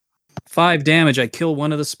 Miss. 5 damage. I kill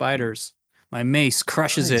one of the spiders. My mace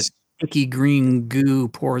crushes Nice. it. Icky green goo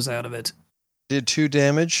pours out of it. Did 2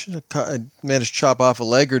 damage. I managed to chop off a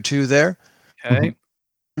leg or 2 there. Okay.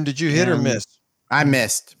 Did you hit or And- miss? I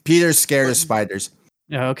missed. Peter's scared of spiders.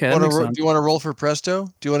 Yeah. Okay. That makes Do sense. you want to roll for Presto?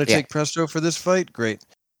 Do you want to Yeah. take Presto for this fight? Great.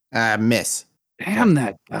 Miss. Damn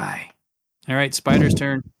that guy. All right. Spider's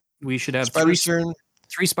turn. We should have Spider's turn.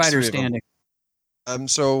 3 spiders 3 of them. standing.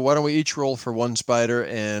 So why don't we each roll for 1 spider,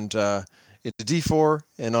 and it's a D4,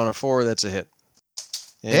 and on a 4, that's a hit.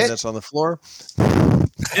 And Hit. that's on the floor.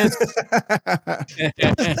 It's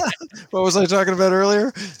What was I talking about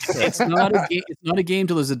earlier? not a game. It's not a game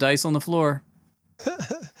till there's a dice on the floor.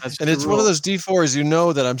 That's And it's one of those D4s. You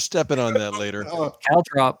know that I'm stepping on that later.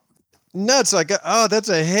 caltrop. Nuts! That's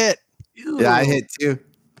a hit. Yeah, I hit 2.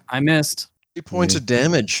 I missed. 3 points of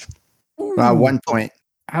damage. 1 point.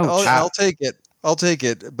 Ouch. I'll take it. I'll take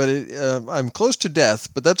it. But I'm close to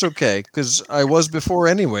death. But that's okay because I was before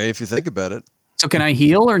anyway. If you think about it. So can I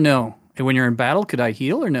heal or no? And when you're in battle, could I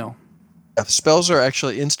heal or no? Spells are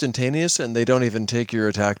actually instantaneous, and they don't even take your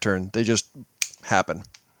attack turn. They just happen.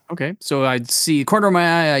 Okay. So I see corner of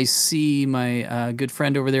my eye. I see my good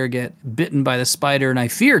friend over there get bitten by the spider, and I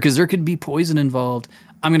fear because there could be poison involved.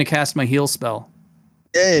 I'm going to cast my heal spell.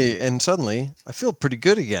 Yay! And suddenly, I feel pretty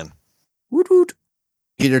good again. Woot woot.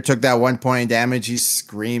 Peter took that 1 point of damage. He's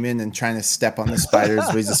screaming and trying to step on the spiders,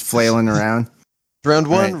 but he's just flailing around. Round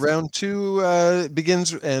 1, Right. round 2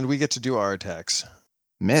 begins, and we get to do our attacks.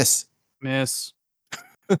 Miss. Miss.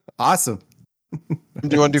 Awesome. Do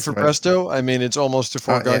you want to do for Right. Presto? I mean, it's almost a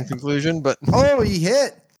foregone yeah. conclusion, but Oh, he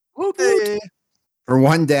hit Woot woot. hey, for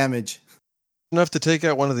 1 damage. enough to take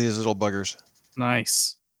out one of these little buggers.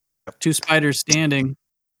 Nice. 2 spiders standing.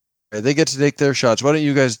 Okay, they get to take their shots. Why don't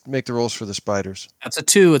you guys make the rolls for the spiders? That's a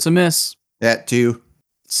 2. It's a miss. That 2.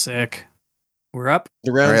 Sick. We're up.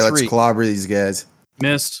 The All round right, 3. let's clobber these guys.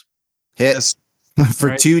 Missed. Hit Yes. for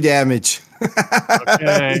All right. 2 damage.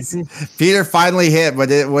 Okay. Peter finally hit, but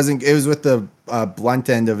it wasn't. It was with the blunt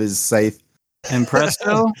end of his scythe. And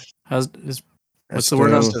Presto? What's the word?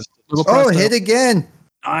 Presto. Little Oh, Presto. hit again.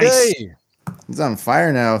 Nice. Yay! He's on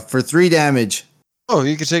fire now for 3 damage. Oh,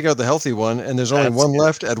 you can take out the healthy one, and there's only That's one good.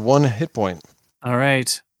 left at 1 hit point. All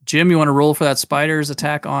right. Jim, you want to roll for that spider's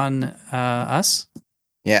attack on us?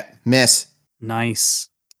 Yeah, miss. Nice.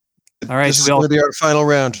 All right. This So is going to be our final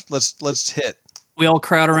round. Let's hit. we all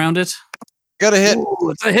crowd around it. Got a hit.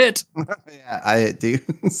 Ooh, it's a hit. Yeah, I hit too.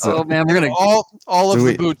 So, Oh, man. We're going to. All of Do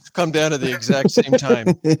the we- boots come down at the exact same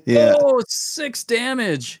time. yeah. Oh, 6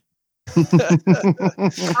 damage.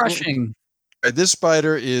 Crushing. Right, this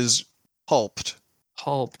spider is pulped.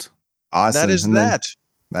 Pulped. Awesome. That is And then that.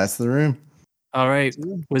 That's the room. All right.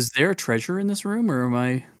 Was there a treasure in this room or am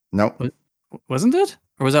I. Nope. Wasn't it?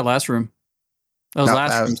 Or was that last room? That was No,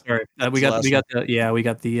 last that room. was- Sorry. the We last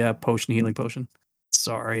got the potion, healing potion.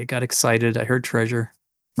 Sorry, I got excited. I heard treasure.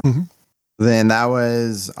 Then that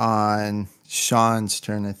was on Sean's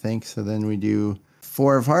turn, I think. So then we do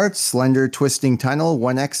 4 of hearts, slender twisting tunnel,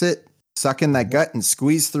 1 exit, suck in that gut and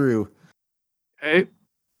squeeze through. Okay.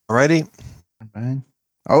 Alrighty. Fine.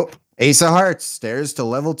 Oh, ace of hearts, stairs to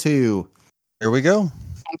level 2. Here we go.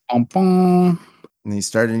 Bum, bum. And you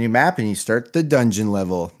start a new map and you start the dungeon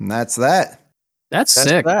level. And that's that. That's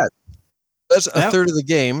sick. That's a third of the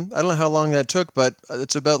game. I don't know how long that took, but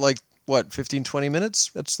it's about 15, 20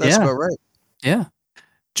 minutes? That's about right. Yeah.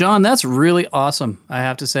 John, that's really awesome, I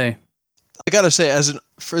have to say. I gotta say,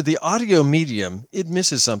 for the audio medium, it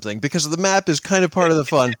misses something because the map is kind of part of the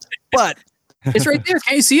fun. But it's right there.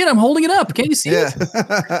 Can you see it? I'm holding it up. Can you see it?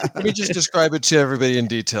 let me just describe it to everybody in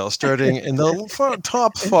detail. Starting in the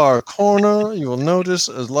top far corner, you will notice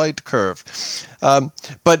a light curve.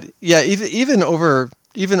 But yeah, even over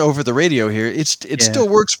the radio here, it still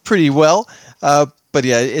works pretty well. But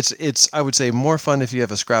yeah, it's I would say more fun if you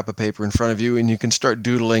have a scrap of paper in front of you and you can start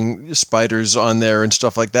doodling spiders on there and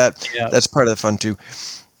stuff like that. Yeah. That's part of the fun too.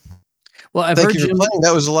 Well, I've heard Jim playing.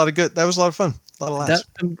 That was a lot of good. That was a lot of fun. A lot of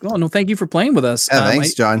laughs. Thank you for playing with us. Yeah,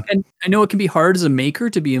 thanks, John. And I know it can be hard as a maker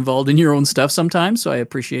to be involved in your own stuff sometimes, so I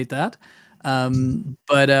appreciate that.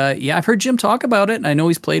 I've heard Jim talk about it, and I know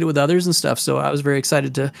he's played it with others and stuff, so I was very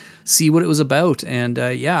excited to see what it was about. And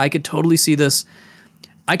I could totally see this.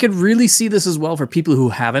 I could really see this as well for people who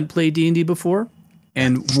haven't played D&D before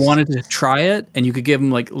and wanted to try it, and you could give them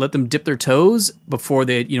let them dip their toes before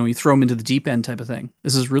they, you throw them into the deep end type of thing.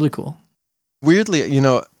 This is really cool. Weirdly,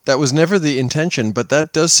 that was never the intention, but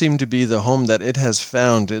that does seem to be the home that it has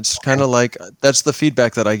found. It's kind of like, that's the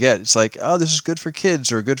feedback that I get. It's like, oh, this is good for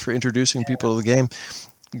kids or good for introducing people to the game.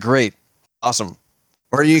 Great. Awesome.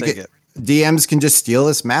 Or DMs can just steal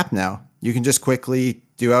this map now. You can just quickly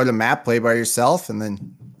do out a map, play by yourself, and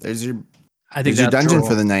then there's your dungeon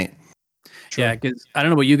for the night. True. Yeah, because I don't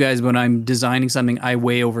know about you guys, but when I'm designing something, I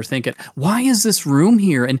way overthink it. Why is this room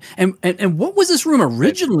here? And what was this room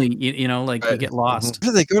originally? You get lost.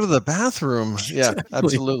 Where do they go to the bathroom? Yeah,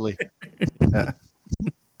 absolutely.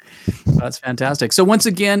 That's fantastic. So once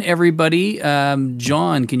again, everybody,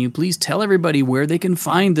 John, can you please tell everybody where they can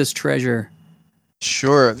find this treasure?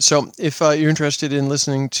 Sure. So if you're interested in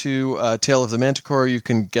listening to Tale of the Manticore, you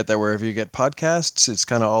can get that wherever you get podcasts. It's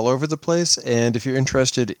kind of all over the place. And if you're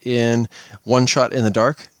interested in One Shot in the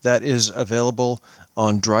Dark, that is available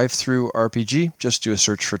on Drive-Thru RPG. Just do a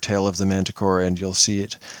search for Tale of the Manticore and you'll see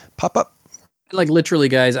it pop up. Literally,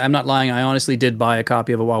 guys, I'm not lying. I honestly did buy a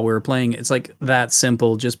copy of it while we were playing. It's that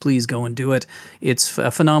simple. Just please go and do it. It's a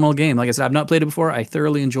phenomenal game. Like I said, I've not played it before. I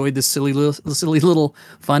thoroughly enjoyed this silly little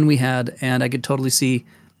fun we had, and I could totally see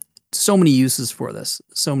so many uses for this.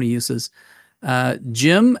 So many uses.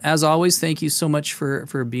 Jim, as always, thank you so much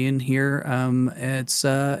for being here. It's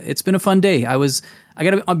been a fun day. I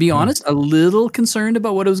gotta be honest, a little concerned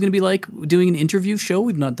about what it was going to be like doing an interview show.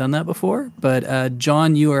 We've not done that before, but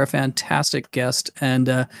John, you are a fantastic guest,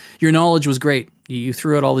 and your knowledge was great. You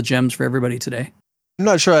threw out all the gems for everybody today. I'm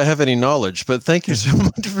not sure I have any knowledge, but thank you so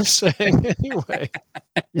much for saying anyway.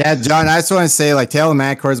 Yeah, John, I just want to say, Tale of the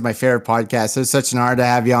Manticore is my favorite podcast. It's such an honor to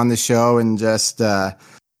have you on the show, and just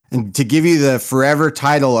and to give you the forever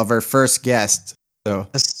title of our first guest. So.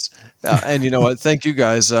 And you know what? Thank you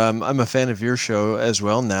guys. I'm a fan of your show as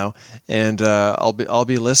well now, and I'll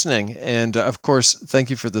be listening. And of course, thank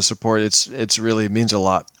you for the support. It's really means a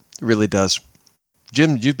lot. It really does.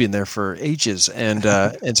 Jim, you've been there for ages, and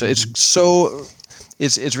so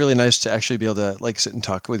it's really nice to actually be able to sit and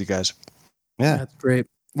talk with you guys. Yeah, that's great.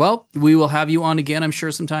 Well, we will have you on again, I'm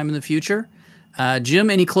sure, sometime in the future. Jim,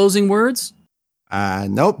 any closing words?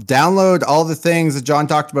 Nope. Download all the things that John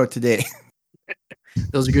talked about today.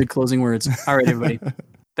 Those are good closing words. All right, everybody.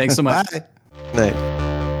 Thanks so much. Bye. Night.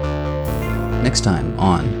 Next time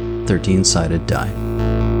on 13-Sided Die.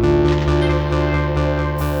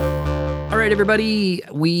 All right, everybody.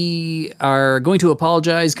 We are going to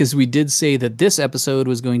apologize because we did say that this episode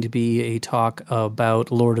was going to be a talk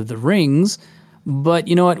about Lord of the Rings. But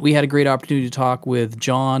you know what? We had a great opportunity to talk with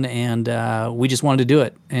John, and we just wanted to do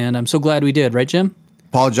it. And I'm so glad we did. Right, Jim?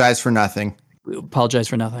 Apologize for nothing. We apologize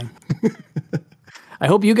for nothing. I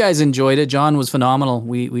hope you guys enjoyed it. John was phenomenal.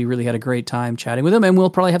 We really had a great time chatting with him, and we'll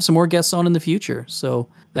probably have some more guests on in the future. So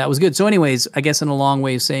that was good. So anyways, I guess in a long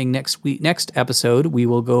way of saying next episode, we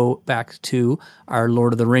will go back to our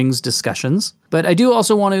Lord of the Rings discussions. But I do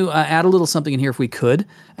also want to add a little something in here if we could.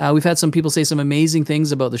 We've had some people say some amazing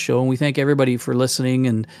things about the show, and we thank everybody for listening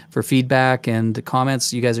and for feedback and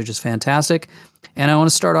comments. You guys are just fantastic. And I want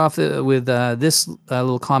to start off with this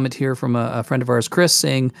little comment here from a friend of ours, Chris,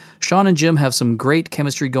 saying, Sean and Jim have some great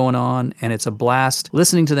chemistry going on, and it's a blast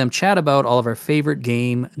listening to them chat about all of our favorite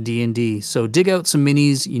game, D&D. So dig out some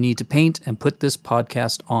minis you need to paint and put this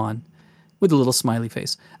podcast on, with a little smiley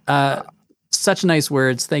face. Such nice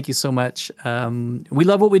words. Thank you so much. We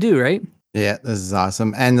love what we do, right? Yeah, this is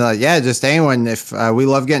awesome. And just anyone, if we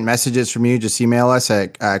love getting messages from you, just email us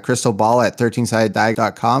at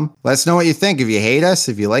crystalball@13sidedie.com. Let us know what you think. If you hate us,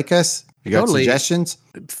 if you like us, if you got suggestions.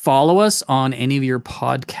 Follow us on any of your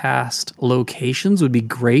podcast locations would be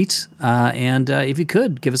great. And if you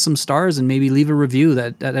could, give us some stars and maybe leave a review.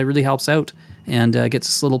 That really helps out and gets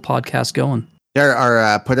this little podcast going.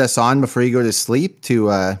 Or put us on before you go to sleep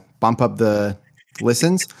to bump up the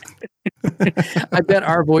listens. I bet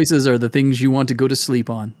our voices are the things you want to go to sleep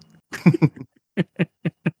on.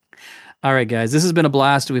 All right, guys, this has been a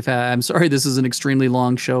blast. I'm sorry this is an extremely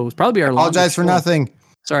long show. It's probably our longest apologize for nothing.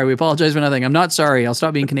 Sorry, we apologize for nothing. I'm not sorry. I'll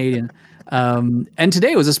stop being Canadian. And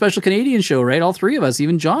today was a special Canadian show, right? All three of us,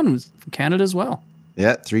 even John was from Canada as well.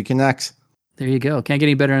 Yeah, 3 connects. There you go. Can't get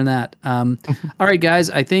any better than that. All right,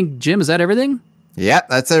 guys, I think, Jim, is that everything? Yeah,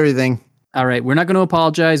 that's everything. All right, we're not going to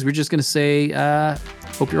apologize. We're just going to say,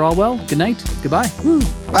 hope you're all well. Good night. Goodbye. Woo.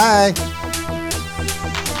 Bye.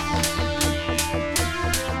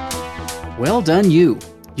 Well done, you.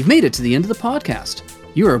 You've made it to the end of the podcast.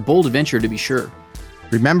 You are a bold adventurer, to be sure.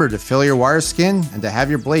 Remember to fill your wire skin and to have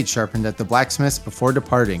your blade sharpened at the blacksmiths before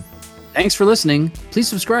departing. Thanks for listening. Please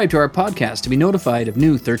subscribe to our podcast to be notified of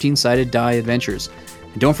new 13-sided die adventures.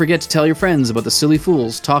 And don't forget to tell your friends about the silly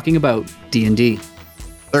fools talking about D&D.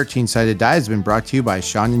 13-sided die has been brought to you by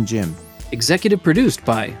Sean and Jim. Executive produced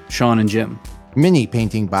by Sean and Jim. Mini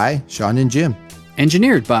painting by Sean and Jim.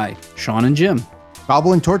 Engineered by Sean and Jim.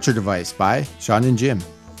 Goblin torture device by Sean and Jim.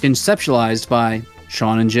 Conceptualized by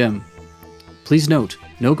Sean and Jim. Please note,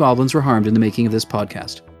 no goblins were harmed in the making of this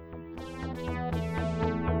podcast.